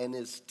jaw and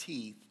his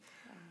teeth.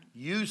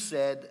 You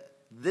said,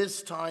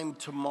 this time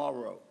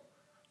tomorrow.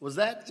 Was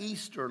that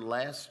Easter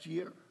last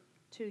year?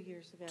 2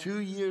 years ago. 2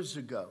 years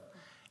ago.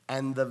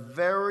 And the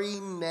very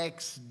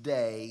next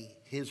day,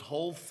 his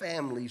whole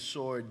family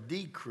saw a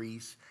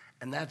decrease,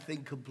 and that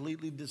thing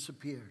completely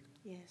disappeared.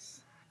 Yes.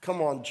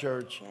 Come on,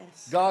 church.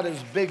 Yes. God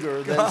is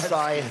bigger than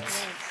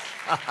science.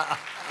 Yes.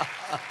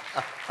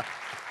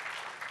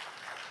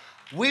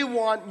 We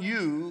want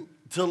you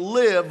to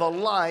live a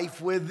life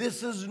where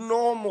this is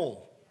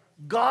normal.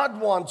 God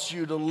wants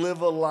you to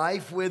live a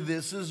life where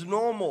this is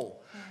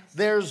normal. Yes.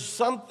 There's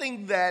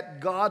something that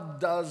God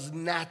does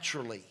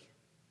naturally,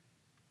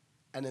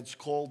 and it's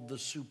called the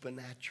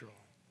supernatural.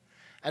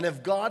 And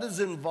if God is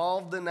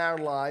involved in our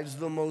lives,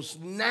 the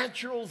most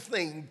natural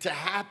thing to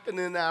happen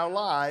in our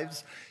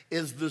lives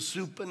is the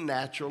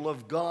supernatural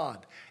of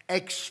God.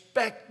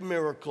 Expect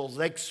miracles.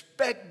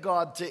 Expect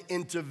God to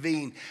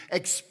intervene.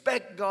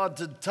 Expect God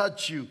to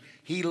touch you.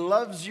 He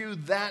loves you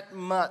that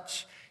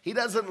much. He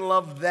doesn't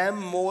love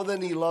them more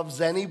than he loves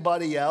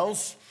anybody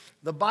else.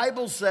 The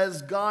Bible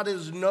says God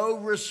is no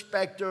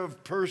respecter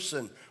of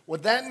person.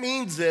 What that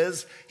means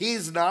is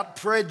he's not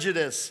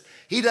prejudiced.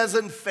 He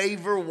doesn't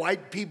favor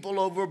white people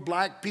over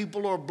black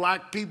people or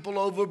black people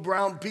over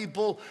brown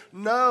people.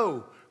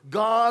 No,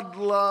 God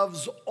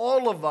loves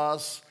all of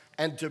us,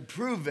 and to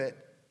prove it,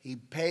 he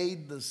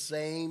paid the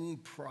same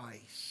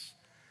price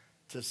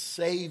to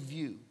save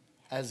you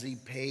as he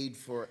paid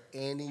for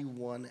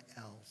anyone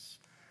else.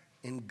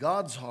 In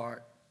God's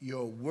heart,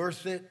 you're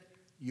worth it,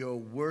 you're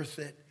worth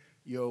it,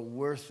 you're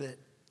worth it,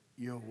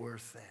 you're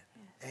worth it.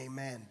 Yes.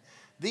 Amen.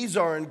 These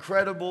are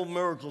incredible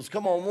miracles.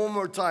 Come on, one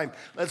more time.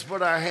 Let's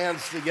put our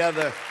hands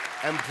together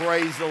and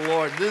praise the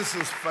Lord. This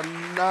is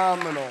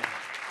phenomenal.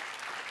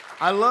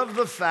 I love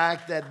the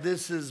fact that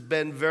this has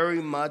been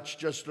very much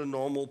just a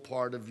normal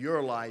part of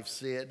your life,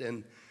 Sid,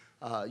 and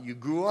you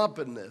grew up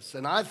in this.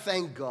 And I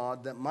thank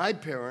God that my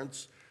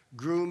parents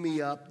grew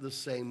me up the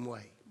same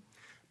way.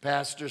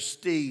 Pastor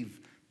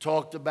Steve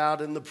talked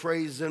about in the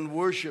praise and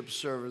worship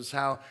service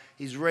how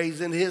he's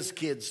raising his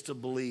kids to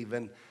believe.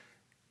 And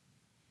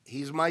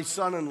he's my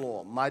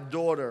son-in-law, my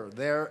daughter.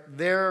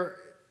 Their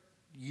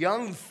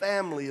young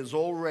family is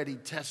already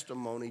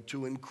testimony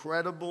to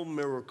incredible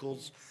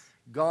miracles,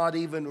 God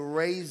even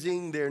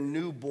raising their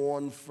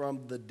newborn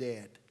from the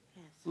dead.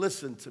 Yes.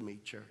 Listen to me,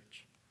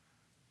 church.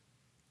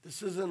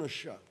 This isn't a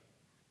show.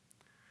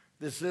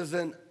 This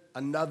isn't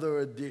another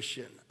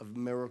edition of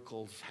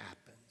Miracles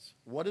Happens.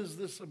 What is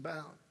this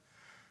about?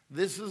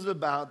 This is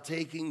about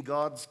taking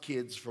God's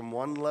kids from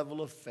one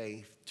level of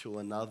faith to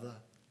another,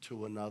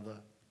 to another,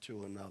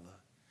 to another.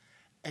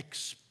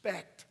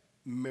 Expect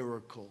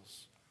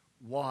miracles.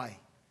 Why?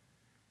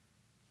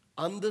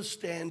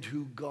 Understand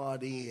who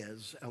God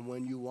is, and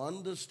when you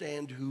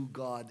understand who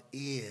God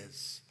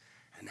is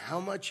and how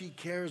much he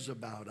cares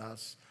about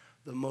us,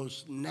 the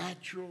most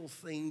natural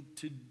thing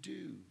to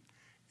do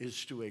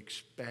is to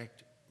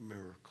expect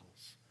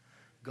miracles.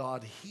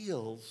 God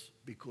heals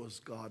because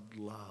God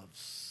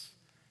loves.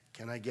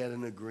 Can I get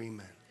an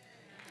agreement?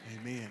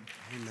 Amen.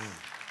 Amen.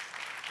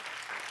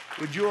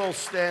 Would you all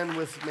stand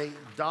with me?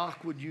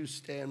 Doc, would you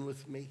stand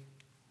with me?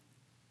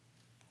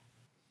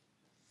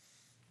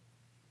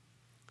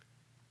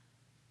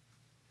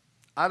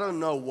 I don't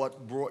know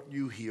what brought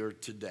you here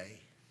today.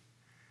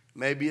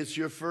 Maybe it's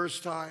your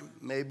first time.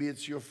 Maybe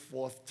it's your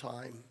fourth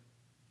time,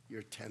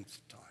 your 10th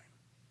time.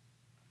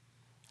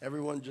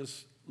 Everyone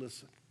just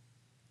listen.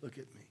 Look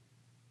at me.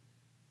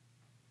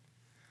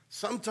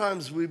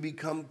 Sometimes we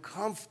become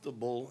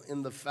comfortable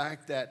in the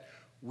fact that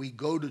we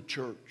go to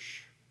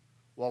church.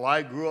 Well,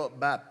 I grew up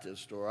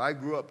Baptist, or I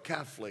grew up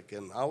Catholic,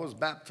 and I was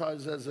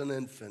baptized as an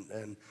infant,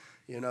 and,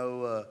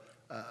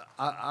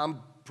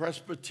 I'm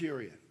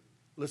Presbyterian.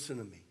 Listen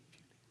to me.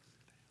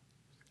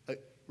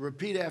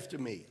 Repeat after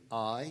me.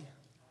 I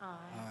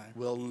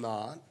will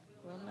not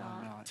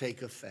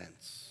take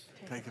offense.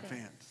 Take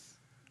offense.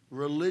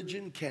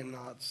 Religion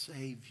cannot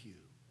save you.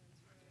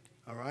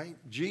 All right?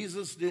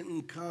 Jesus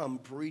didn't come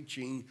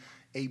preaching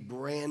a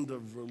brand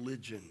of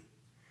religion.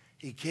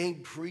 He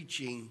came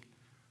preaching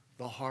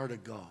the heart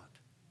of God.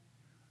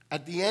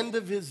 At the end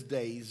of his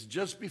days,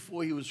 just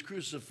before he was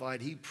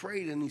crucified, he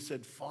prayed and he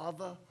said,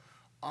 Father,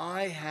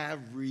 I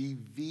have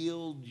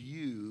revealed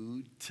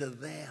you to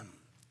them.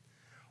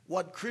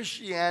 What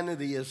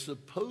Christianity is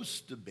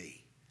supposed to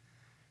be,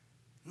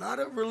 not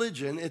a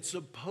religion, it's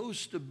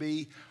supposed to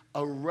be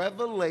a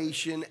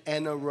revelation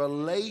and a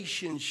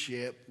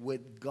relationship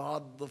with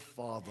God the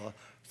Father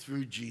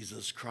through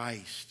Jesus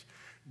Christ.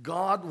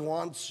 God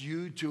wants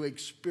you to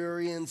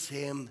experience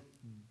him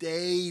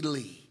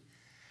daily.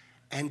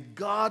 And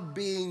God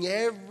being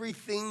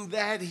everything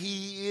that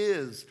he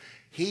is,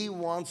 he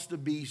wants to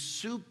be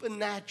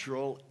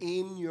supernatural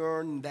in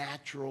your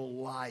natural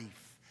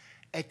life.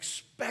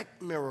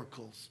 Expect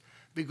miracles,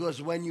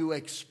 because when you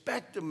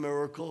expect a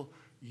miracle,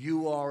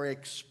 you are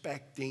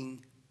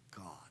expecting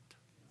God.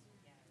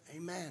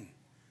 Amen.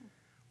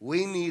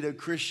 We need a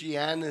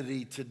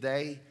Christianity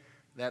today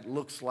that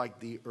looks like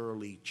the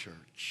early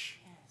church.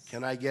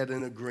 Can I get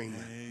an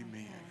agreement?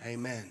 Amen.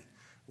 Amen.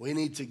 We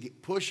need to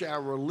push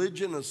our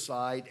religion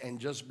aside and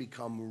just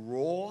become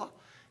raw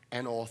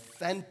and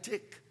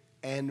authentic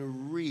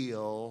and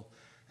real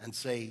and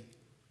say,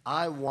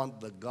 I want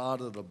the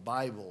God of the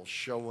Bible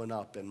showing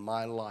up in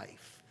my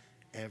life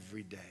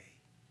every day.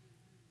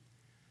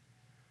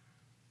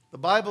 The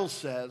Bible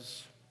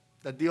says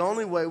that the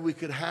only way we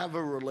could have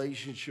a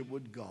relationship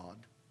with God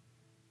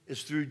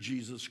is through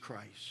Jesus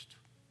Christ.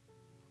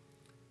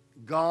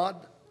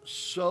 God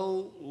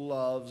so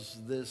loves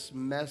this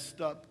messed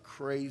up,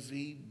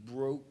 crazy,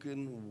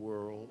 broken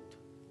world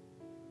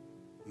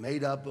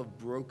made up of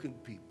broken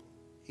people.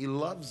 He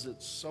loves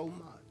it so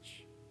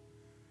much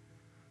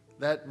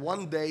that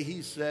one day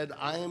he said,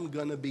 I am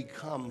going to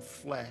become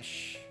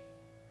flesh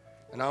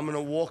and I'm going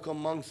to walk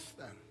amongst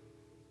them.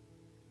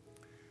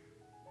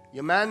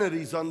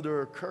 Humanity's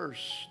under a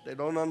curse. They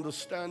don't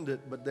understand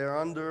it, but they're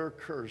under a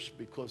curse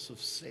because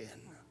of sin.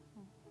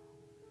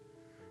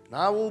 And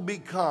I will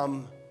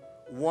become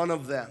one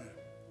of them.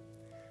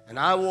 And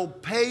I will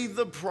pay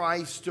the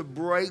price to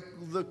break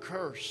the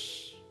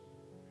curse.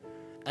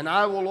 And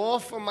I will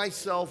offer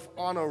myself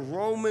on a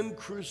Roman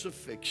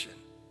crucifixion.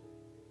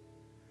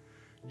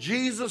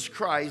 Jesus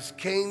Christ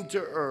came to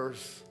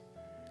earth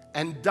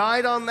and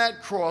died on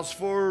that cross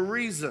for a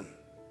reason.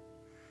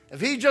 If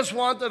he just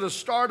wanted to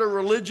start a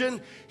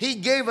religion, he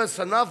gave us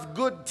enough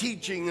good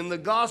teaching in the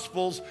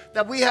Gospels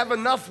that we have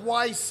enough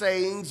wise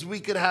sayings we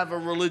could have a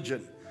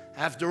religion.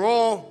 After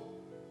all,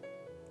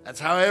 that's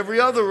how every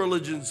other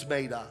religion's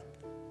made up.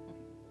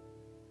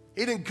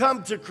 He didn't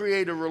come to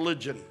create a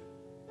religion.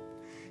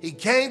 He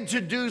came to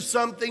do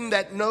something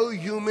that no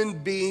human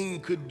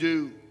being could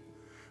do.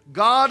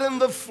 God in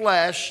the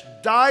flesh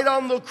died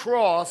on the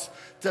cross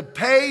to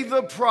pay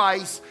the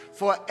price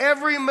for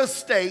every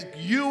mistake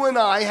you and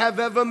I have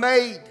ever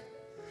made.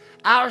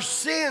 Our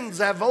sins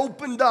have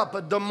opened up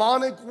a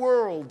demonic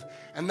world,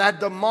 and that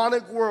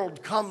demonic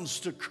world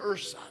comes to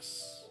curse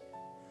us.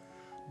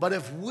 But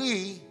if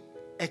we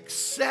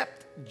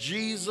accept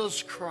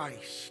Jesus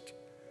Christ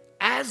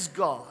as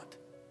God,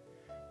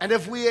 and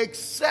if we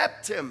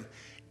accept him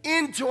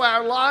into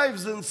our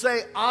lives and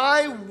say,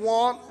 I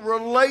want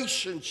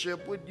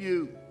relationship with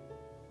you,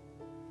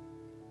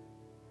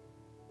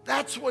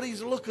 that's what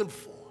he's looking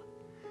for.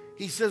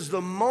 He says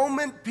the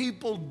moment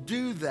people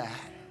do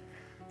that,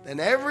 then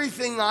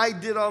everything I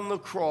did on the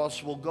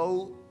cross will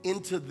go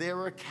into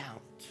their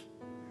account.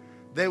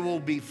 They will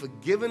be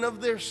forgiven of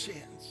their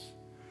sins.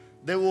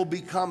 They will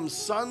become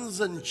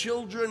sons and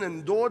children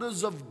and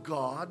daughters of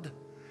God.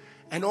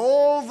 And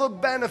all the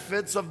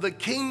benefits of the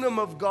kingdom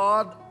of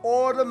God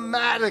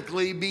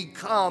automatically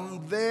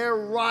become their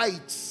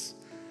rights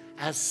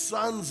as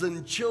sons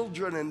and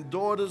children and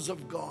daughters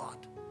of God,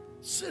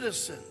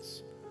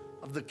 citizens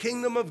of the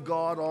kingdom of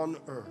God on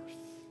earth.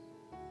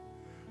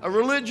 A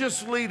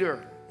religious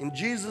leader in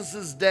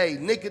Jesus' day,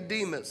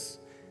 Nicodemus,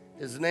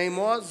 his name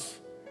was,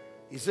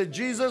 he said,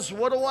 Jesus,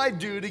 what do I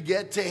do to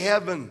get to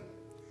heaven?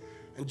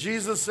 And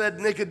Jesus said,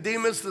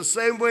 Nicodemus, the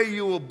same way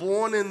you were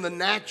born in the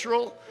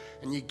natural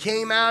and you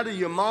came out of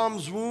your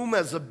mom's womb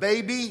as a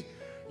baby,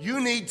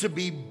 you need to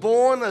be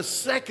born a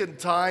second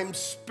time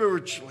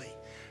spiritually.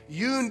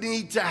 You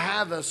need to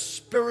have a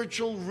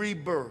spiritual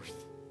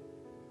rebirth.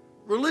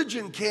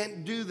 Religion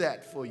can't do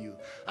that for you.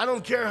 I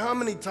don't care how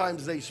many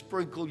times they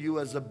sprinkle you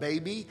as a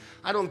baby.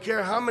 I don't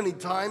care how many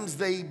times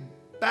they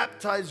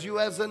baptize you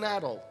as an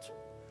adult.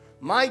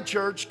 My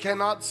church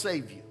cannot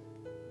save you.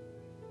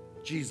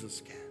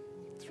 Jesus can.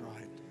 That's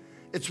right.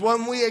 It's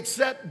when we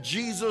accept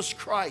Jesus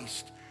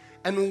Christ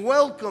and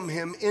welcome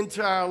him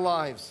into our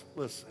lives.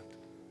 Listen,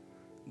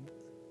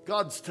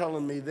 God's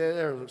telling me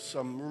there are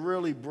some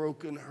really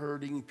broken,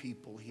 hurting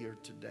people here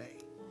today.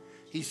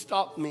 He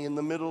stopped me in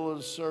the middle of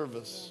the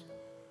service.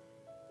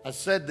 I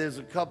said there's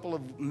a couple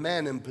of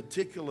men in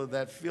particular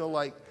that feel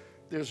like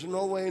there's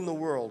no way in the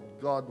world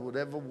God would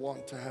ever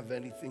want to have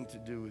anything to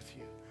do with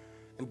you.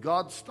 And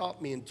God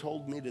stopped me and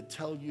told me to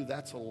tell you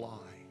that's a lie.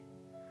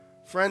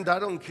 Friend, I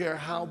don't care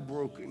how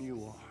broken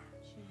you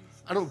are.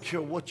 I don't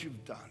care what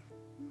you've done.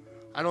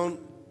 I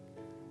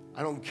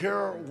don't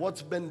care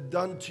what's been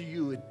done to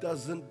you. It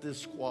doesn't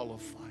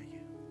disqualify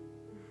you.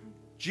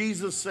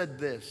 Jesus said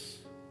this,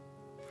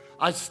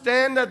 I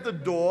stand at the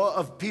door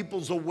of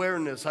people's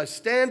awareness. I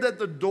stand at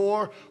the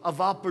door of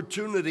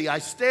opportunity. I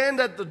stand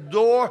at the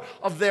door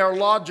of their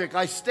logic.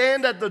 I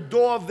stand at the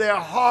door of their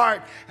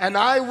heart, and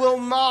I will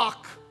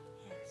knock.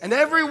 And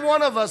every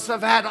one of us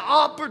have had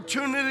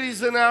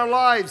opportunities in our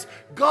lives,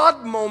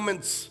 God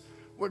moments,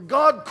 where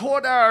God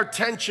caught our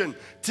attention.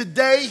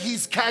 Today,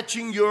 he's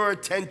catching your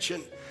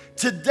attention.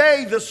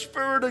 Today, the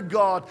Spirit of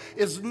God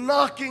is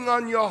knocking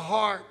on your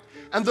heart.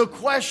 And the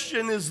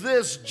question is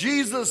this.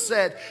 Jesus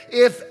said,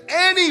 if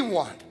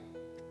anyone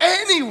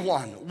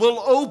will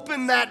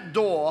open that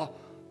door,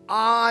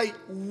 I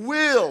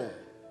will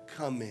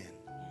come in.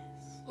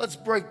 Let's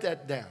break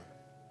that down.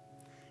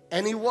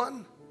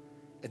 Anyone?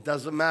 It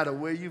doesn't matter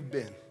where you've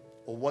been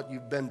or what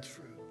you've been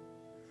through.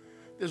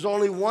 There's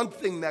only one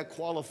thing that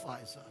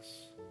qualifies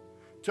us.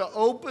 To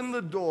open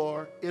the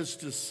door is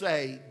to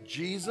say,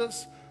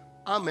 Jesus,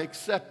 I'm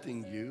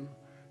accepting you.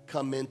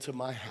 Come into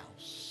my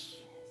house.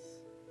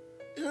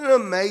 Isn't it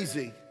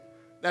amazing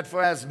that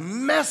for as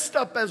messed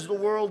up as the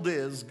world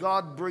is,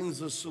 God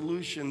brings a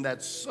solution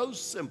that's so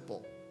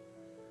simple.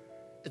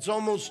 It's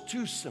almost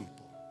too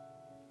simple.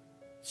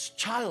 It's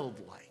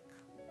childlike.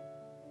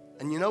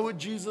 And you know what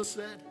Jesus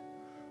said?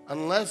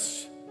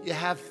 Unless you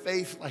have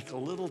faith like a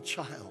little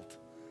child,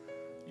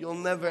 you'll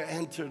never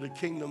enter the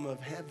kingdom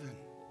of heaven.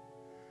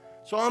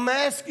 So I'm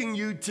asking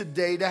you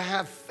today to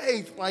have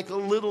faith like a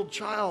little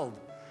child.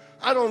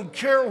 I don't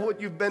care what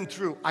you've been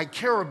through. I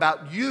care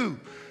about you,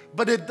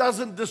 but it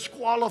doesn't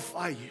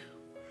disqualify you.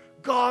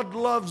 God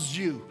loves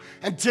you.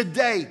 And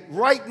today,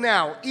 right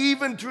now,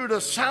 even through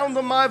the sound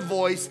of my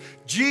voice,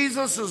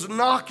 Jesus is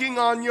knocking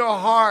on your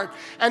heart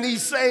and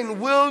he's saying,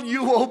 will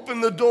you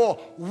open the door?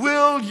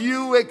 Will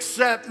you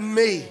accept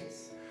me?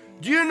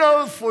 Do you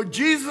know for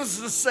Jesus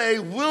to say,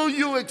 will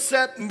you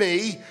accept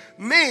me,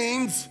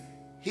 means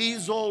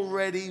he's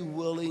already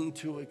willing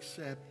to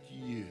accept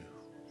you.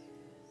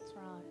 That's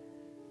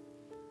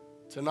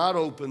right. To not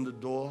open the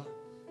door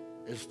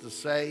is to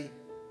say,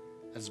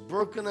 as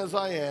broken as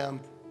I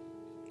am,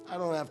 I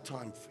don't have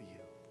time for you.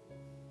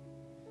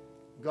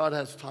 God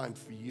has time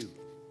for you.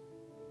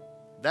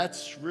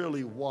 That's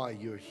really why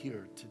you're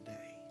here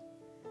today.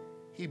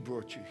 He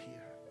brought you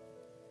here.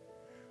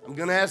 I'm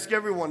going to ask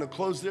everyone to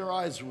close their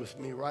eyes with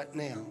me right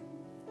now.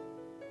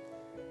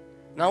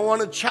 And I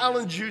want to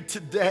challenge you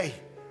today.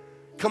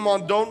 Come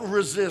on, don't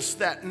resist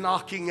that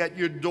knocking at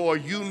your door.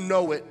 You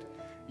know it.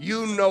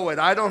 You know it.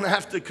 I don't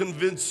have to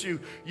convince you.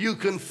 You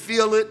can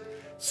feel it.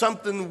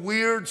 Something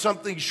weird,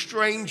 something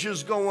strange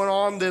is going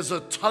on. There's a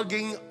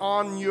tugging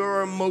on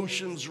your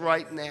emotions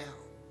right now.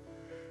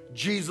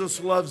 Jesus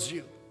loves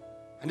you,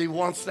 and he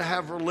wants to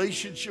have a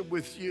relationship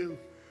with you,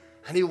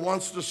 and he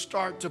wants to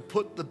start to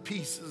put the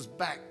pieces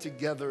back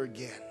together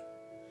again.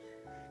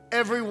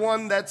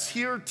 Everyone that's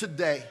here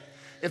today,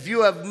 if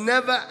you have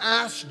never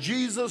asked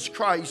Jesus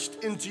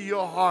Christ into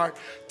your heart,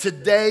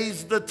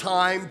 today's the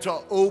time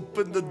to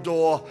open the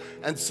door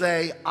and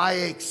say, I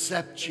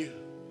accept you.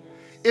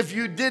 If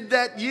you did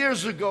that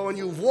years ago and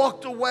you've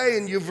walked away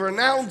and you've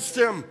renounced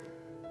him,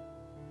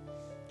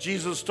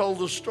 Jesus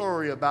told a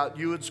story about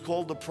you. It's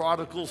called the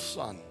prodigal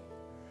son.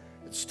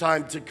 It's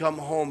time to come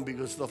home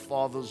because the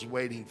Father's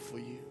waiting for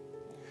you.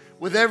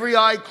 With every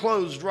eye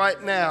closed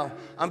right now,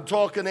 I'm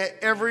talking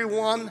to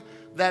everyone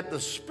that the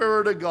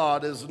Spirit of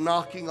God is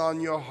knocking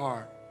on your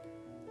heart.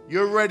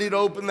 You're ready to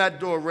open that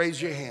door.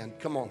 Raise your hand.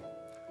 Come on.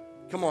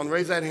 Come on,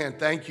 raise that hand.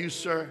 Thank you,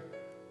 sir.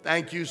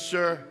 Thank you,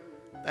 sir.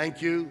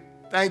 Thank you.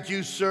 Thank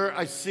you, sir.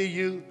 I see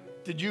you.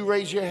 Did you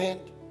raise your hand?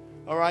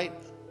 All right.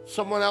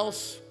 Someone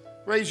else?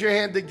 Raise your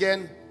hand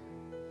again.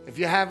 If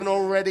you haven't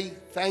already,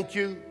 thank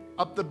you.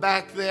 Up the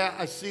back there,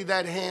 I see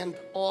that hand.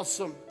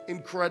 Awesome.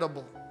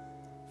 Incredible.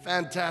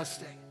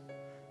 Fantastic.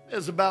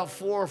 There's about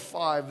 4 or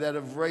 5 that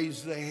have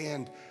raised their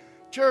hand.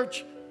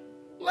 Church,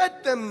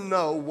 let them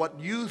know what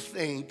you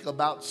think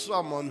about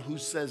someone who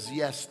says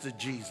yes to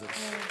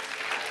Jesus.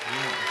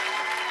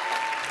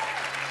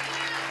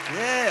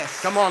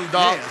 Yes. Come on,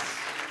 Doc. Yes.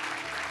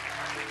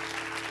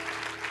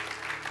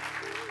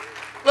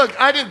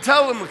 Look, I didn't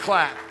tell them to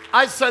clap.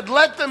 I said,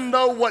 let them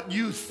know what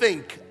you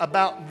think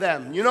about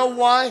them. You know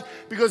why?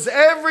 Because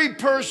every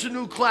person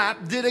who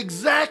clapped did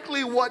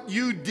exactly what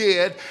you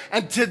did.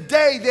 And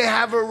today they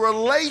have a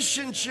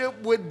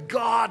relationship with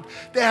God.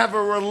 They have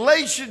a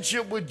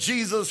relationship with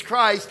Jesus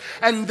Christ.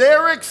 And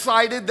they're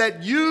excited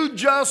that you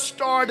just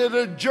started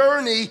a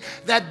journey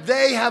that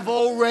they have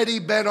already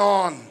been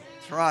on.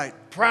 That's right.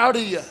 Proud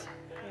of you.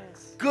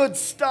 Yes. Good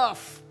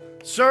stuff.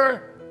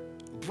 Sir,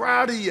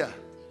 proud of you.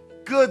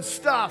 Good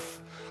stuff.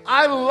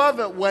 I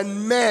love it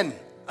when men,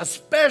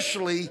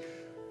 especially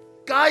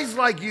guys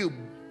like you,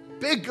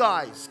 big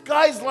guys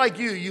like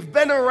you, you've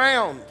been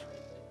around.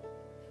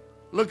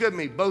 Look at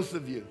me, both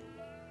of you.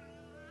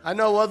 I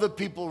know other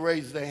people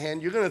raise their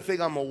hand. You're going to think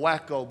I'm a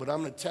wacko, but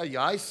I'm going to tell you,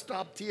 I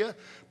stopped here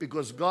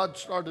because God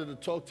started to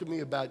talk to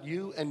me about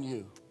you and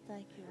you.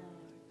 Thank you,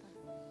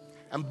 Lord.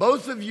 And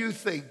both of you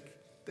think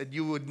that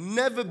you would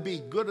never be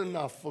good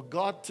enough for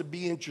God to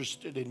be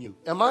interested in you.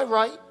 Am I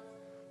right?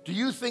 Do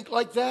you think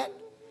like that?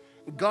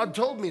 God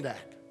told me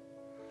that.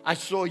 I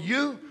saw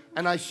you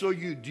and I saw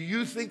you. Do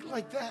you think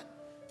like that?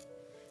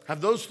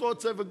 Have those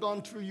thoughts ever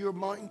gone through your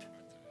mind?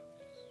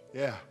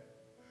 Yeah.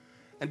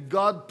 And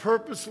God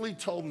purposely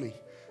told me,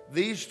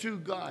 these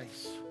 2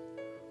 guys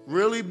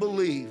really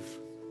believe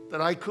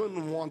that I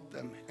couldn't want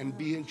them and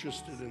be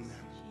interested in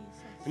them.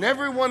 And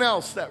everyone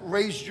else that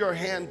raised your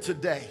hand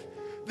today,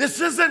 this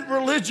isn't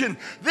religion.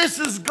 This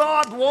is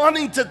God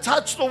wanting to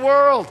touch the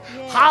world.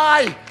 Yes.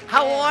 Hi,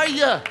 how are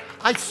you?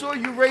 I saw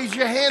you raise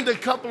your hand a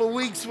couple of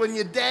weeks when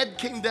your dad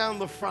came down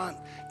the front.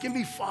 Give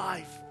me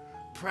 5.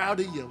 Proud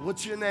of you.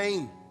 What's your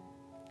name?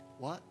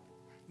 What?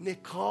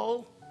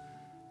 Nicole?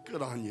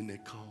 Good on you,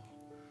 Nicole.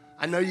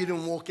 I know you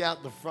didn't walk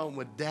out the front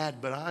with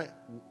Dad, but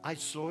I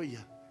saw you.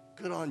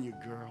 Good on you,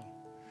 girl.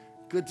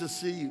 Good to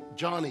see you.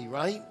 Johnny,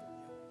 right?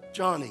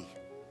 Johnny.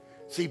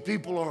 See,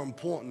 people are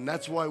important.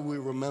 That's why we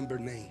remember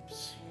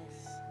names.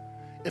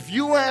 If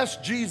you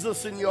ask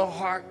Jesus in your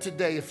heart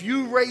today, if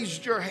you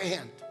raised your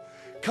hand,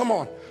 come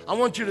on. I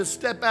want you to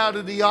step out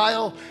of the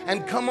aisle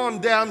and come on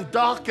down.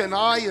 Doc and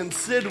I and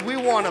Sid, we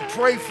want to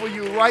pray for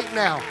you right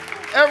now.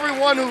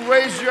 Everyone who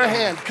raised your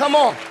hand, come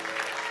on.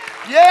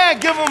 Yeah,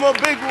 give them a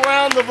big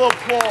round of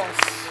applause.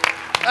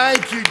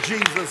 Thank you,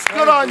 Jesus.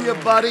 Good on you,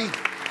 buddy.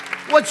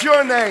 What's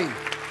your name?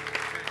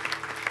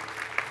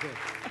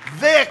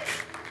 Vic.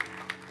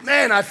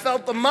 Man, I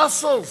felt the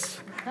muscles.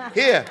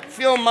 Here,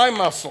 feel my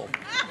muscle.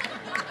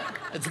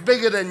 It's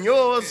bigger than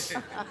yours.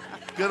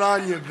 Good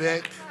on you,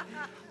 Vic.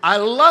 I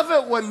love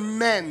it when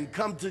men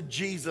come to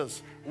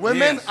Jesus.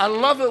 Women, yes. I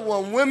love it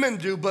when women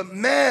do, but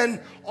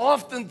men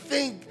often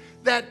think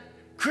that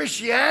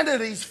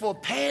Christianity's for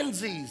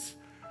pansies,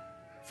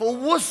 for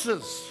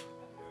wusses.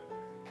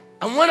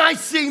 And when I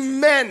see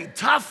men,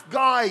 tough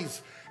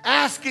guys,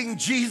 asking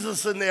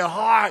Jesus in their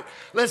heart,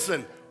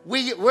 listen,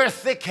 we're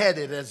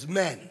thick-headed as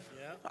men.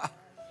 Yeah.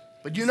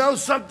 But you know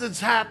something's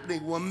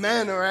happening when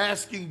men are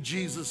asking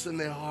Jesus in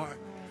their heart.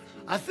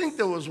 I think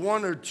there was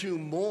one or two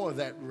more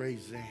that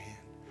raised their hand.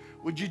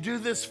 Would you do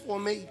this for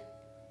me?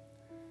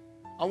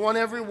 I want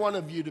every one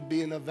of you to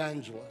be an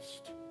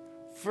evangelist.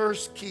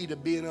 First key to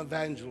be an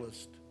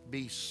evangelist,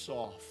 be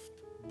soft,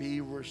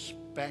 be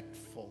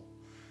respectful,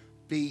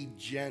 be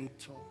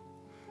gentle.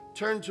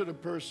 Turn to the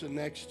person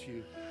next to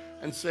you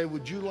and say,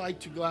 would you like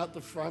to go out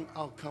the front?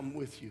 I'll come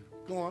with you.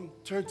 Go on,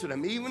 turn to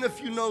them, even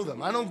if you know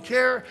them. I don't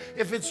care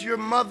if it's your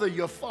mother,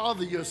 your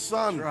father, your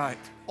son. That's right.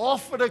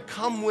 Offer to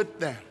come with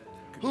them.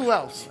 Who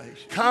else?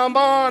 Come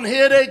on,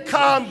 here they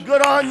come.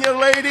 Good on you,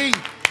 lady.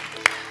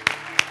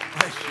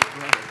 Bless you,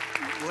 brother.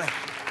 Bless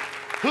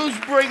you. Who's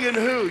bringing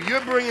who?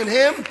 You're bringing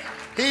him?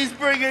 He's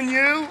bringing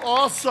you?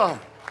 Awesome.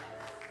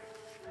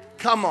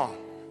 Come on.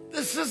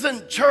 This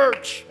isn't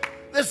church.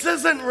 This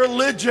isn't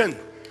religion.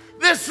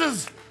 This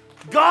is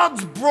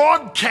God's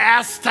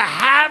broadcast to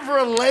have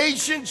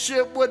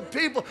relationship with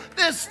people.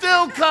 They're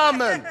still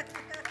coming.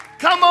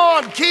 Come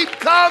on, keep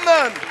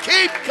coming.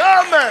 Keep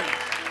coming.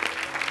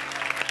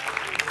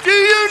 Do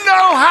you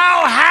know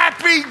how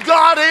happy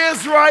God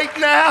is right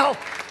now?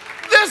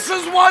 This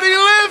is what he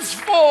lives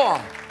for.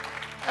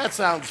 That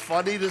sounds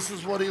funny. This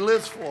is what he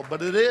lives for,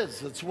 but it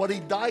is. It's what he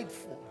died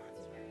for.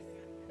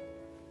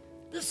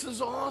 This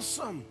is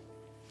awesome.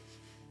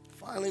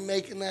 Finally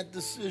making that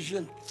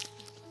decision.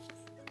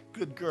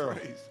 Good girl.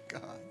 Praise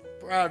God.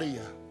 Proud of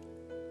you.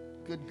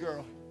 Good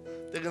girl.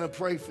 They're going to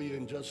pray for you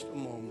in just a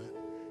moment.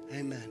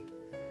 Amen.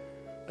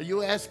 Are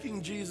you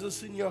asking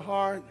Jesus in your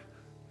heart?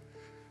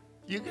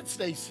 You can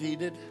stay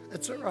seated.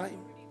 It's all right.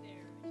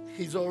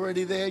 He's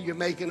already there. You're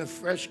making a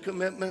fresh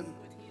commitment.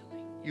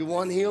 You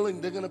want healing?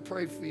 They're going to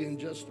pray for you in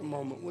just a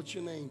moment. What's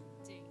your name?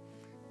 D.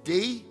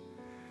 D?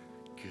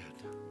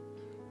 Good.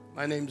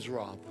 My name's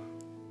Rob.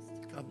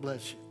 God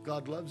bless you.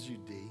 God loves you,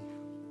 D.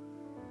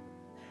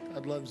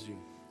 God loves you.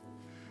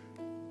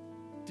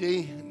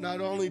 D, not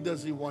only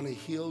does he want to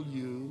heal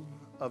you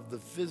of the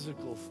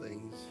physical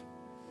things,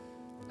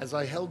 as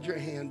I held your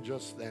hand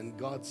just then,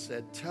 God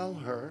said, tell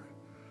her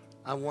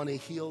I want to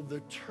heal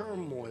the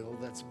turmoil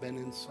that's been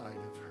inside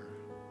of her.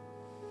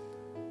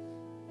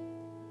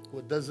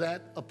 Well, does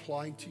that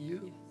apply to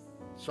you?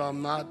 So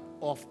I'm not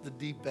off the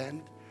deep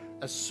end.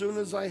 As soon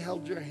as I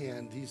held your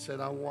hand, he said,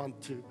 I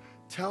want to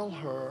tell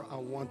her I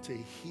want to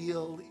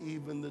heal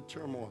even the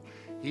turmoil.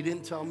 He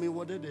didn't tell me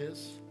what it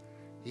is.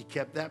 He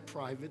kept that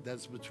private.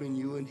 That's between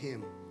you and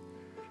him.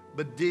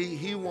 But D,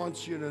 he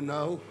wants you to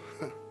know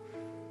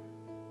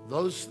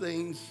those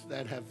things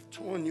that have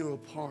torn you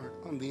apart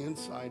on the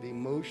inside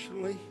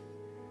emotionally,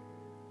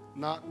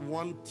 not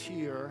one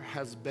tear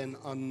has been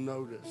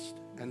unnoticed.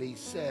 And he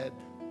said,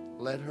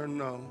 let her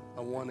know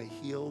I want to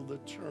heal the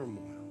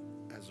turmoil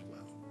as well.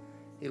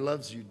 He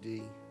loves you,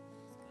 D.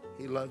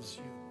 He loves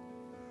you.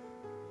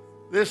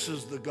 This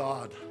is the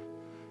God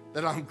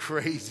that I'm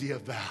crazy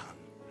about.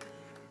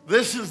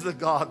 This is the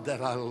God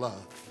that I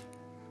love.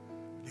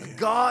 The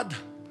God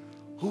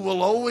who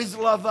will always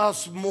love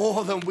us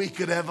more than we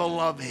could ever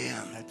love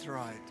him. That's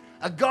right.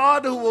 A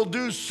God who will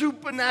do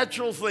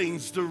supernatural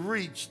things to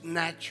reach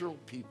natural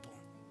people.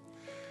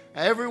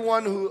 Every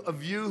one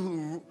of you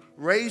who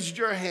raised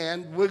your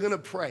hand, we're going to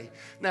pray.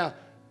 Now,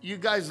 you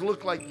guys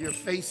look like you're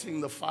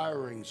facing the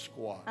firing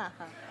squad.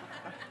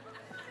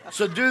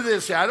 So do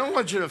this. I don't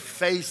want you to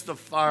face the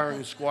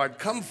firing squad.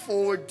 Come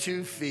forward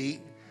 2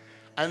 feet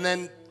and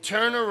then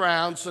turn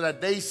around so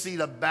that they see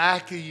the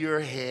back of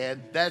your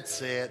head.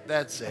 That's it.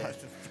 That's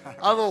it.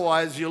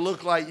 Otherwise, you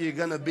look like you're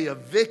going to be a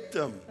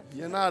victim.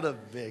 You're not a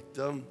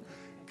victim.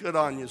 Good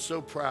on you.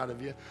 So proud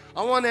of you.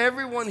 I want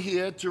everyone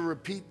here to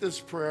repeat this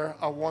prayer.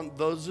 I want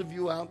those of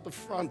you out the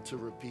front to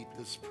repeat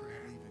this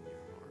prayer.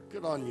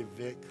 Good on you,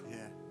 Vic. Yeah.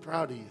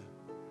 Proud of you.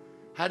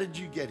 How did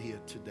you get here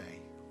today?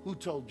 Who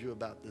told you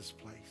about this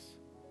place?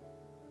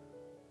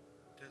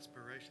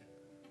 Desperation.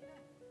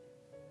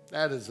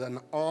 That is an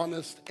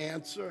honest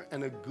answer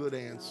and a good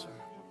answer.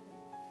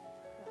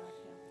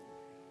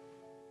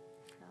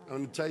 I'm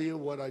going to tell you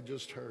what I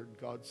just heard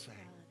God say.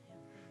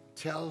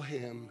 Tell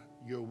him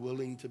you're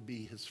willing to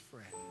be his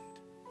friend.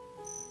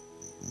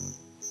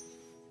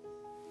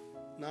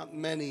 Not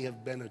many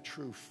have been a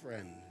true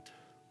friend.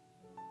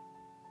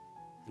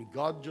 And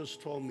God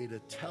just told me to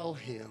tell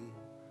him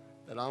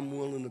that I'm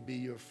willing to be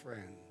your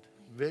friend.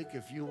 Vic,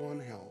 if you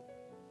want help,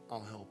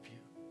 I'll help you.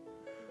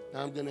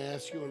 Now I'm going to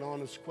ask you an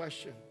honest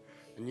question,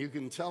 and you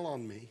can tell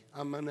on me.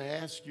 I'm going to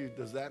ask you,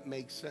 does that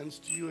make sense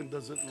to you, and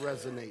does it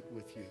resonate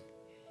with you?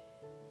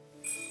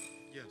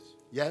 Yes.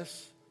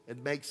 Yes?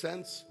 It makes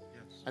sense?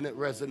 Yes. And it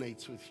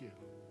resonates with you?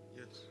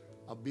 Yes.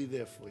 I'll be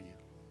there for you.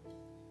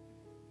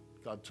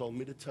 God told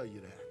me to tell you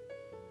that.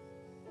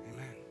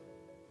 Amen.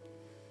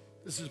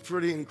 This is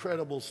pretty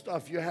incredible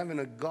stuff. You're having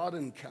a God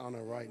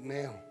encounter right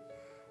now.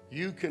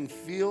 You can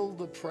feel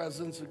the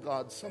presence of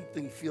God.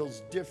 Something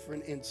feels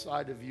different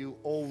inside of you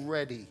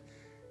already.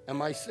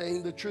 Am I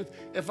saying the truth?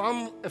 If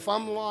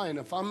I'm lying,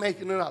 if I'm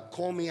making it up,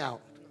 call me out.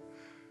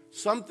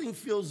 Something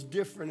feels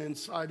different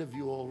inside of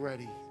you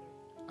already.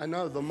 I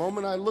know, the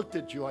moment I looked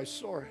at you, I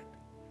saw it.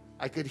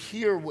 I could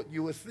hear what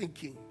you were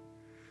thinking.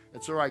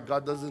 It's all right,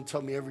 God doesn't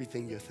tell me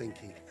everything you're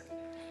thinking.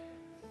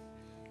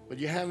 But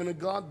you're having a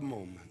God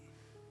moment.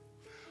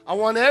 I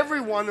want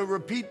everyone to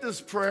repeat this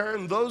prayer,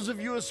 and those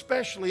of you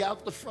especially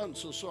out the front,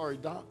 so sorry,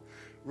 Doc,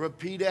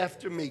 repeat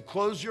after me.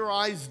 Close your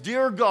eyes.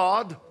 Dear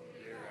God,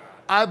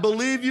 I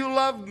believe you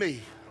love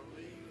me.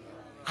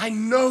 I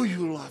know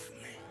you love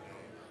me.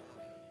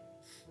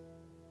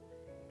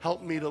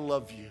 Help me to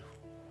love you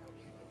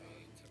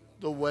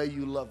the way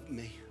you love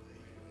me.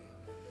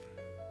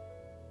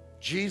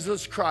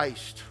 Jesus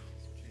Christ,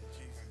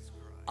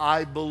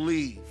 I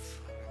believe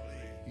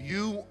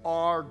you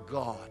are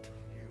God.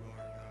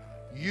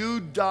 You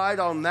died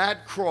on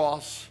that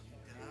cross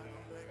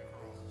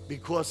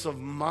because of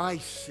my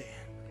sin.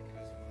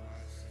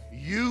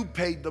 You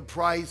paid the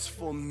price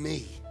for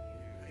me.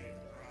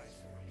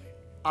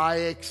 I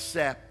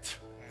accept.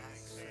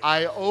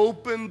 I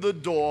open the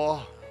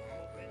door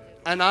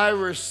and I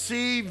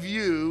receive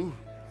you,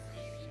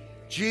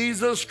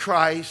 Jesus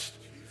Christ.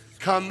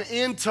 Come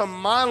into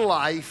my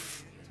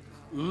life,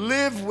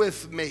 live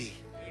with me,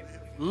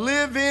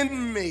 live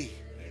in me,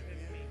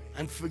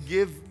 and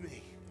forgive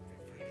me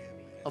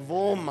of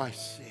all my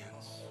sins.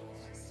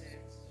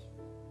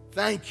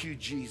 Thank you,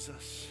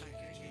 Jesus,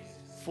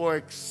 for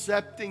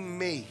accepting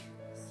me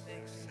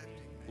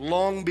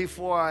long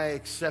before I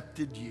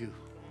accepted you.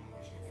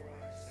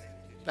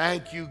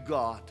 Thank you,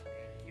 God,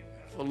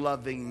 for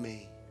loving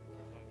me.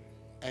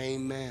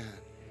 Amen.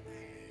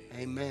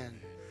 Amen.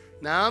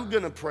 Now I'm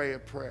going to pray a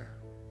prayer.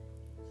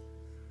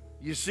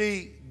 You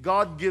see,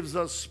 God gives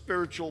us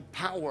spiritual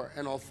power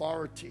and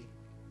authority.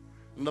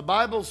 And the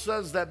Bible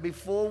says that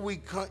before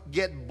we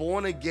get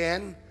born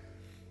again,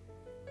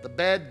 the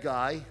bad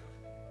guy,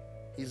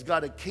 he's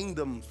got a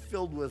kingdom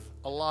filled with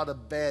a lot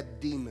of bad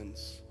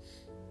demons.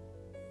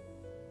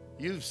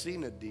 You've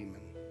seen a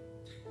demon,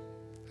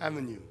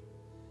 haven't you?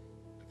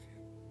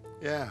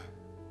 Yeah.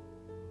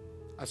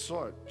 I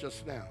saw it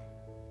just now.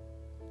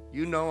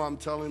 You know I'm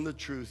telling the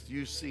truth.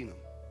 You've seen them.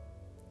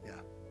 Yeah.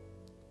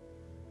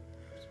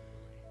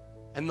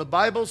 And the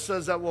Bible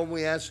says that when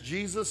we ask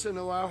Jesus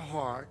into our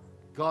heart,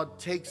 God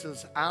takes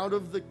us out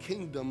of the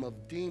kingdom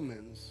of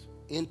demons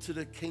into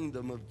the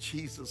kingdom of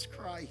Jesus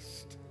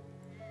Christ.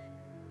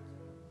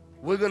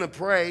 We're going to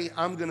pray.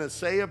 I'm going to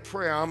say a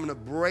prayer. I'm going to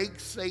break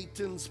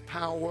Satan's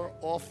power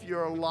off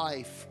your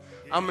life.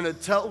 I'm going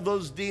to tell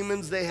those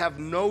demons they have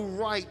no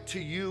right to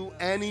you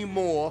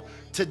anymore.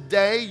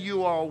 Today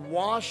you are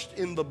washed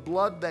in the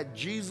blood that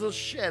Jesus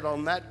shed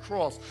on that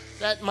cross.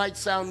 That might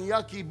sound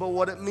yucky, but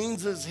what it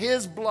means is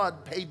his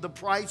blood paid the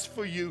price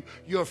for you.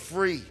 You're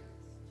free.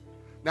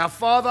 Now,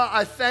 Father,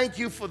 I thank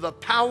you for the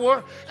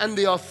power and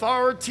the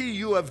authority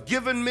you have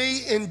given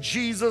me in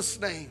Jesus'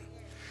 name.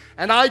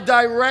 And I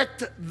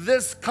direct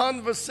this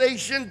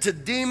conversation to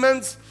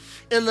demons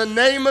in the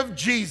name of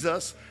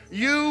Jesus.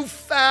 You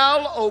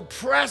foul,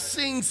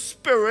 oppressing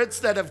spirits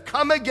that have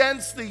come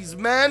against these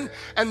men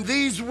and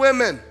these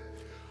women,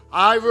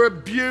 I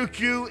rebuke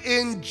you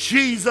in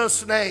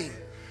Jesus' name.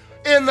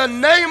 In the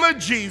name of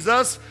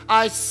Jesus,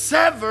 I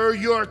sever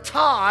your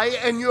tie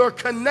and your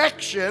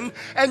connection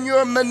and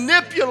your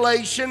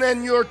manipulation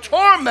and your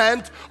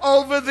torment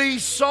over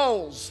these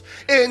souls.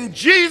 In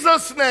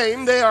Jesus'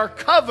 name, they are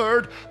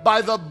covered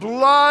by the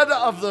blood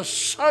of the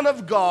Son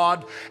of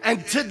God.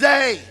 And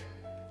today,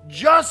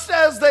 just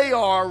as they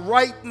are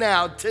right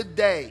now,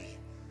 today,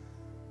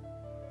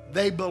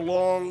 they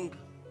belong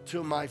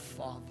to my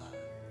Father.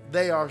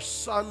 They are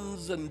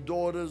sons and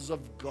daughters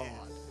of God.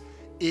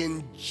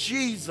 In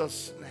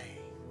Jesus' name.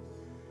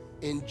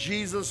 In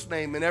Jesus'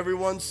 name. And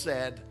everyone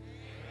said,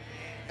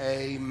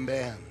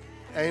 amen.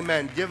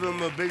 Amen. Give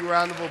them a big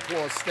round of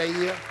applause. Stay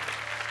here.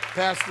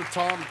 Pastor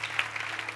Tom.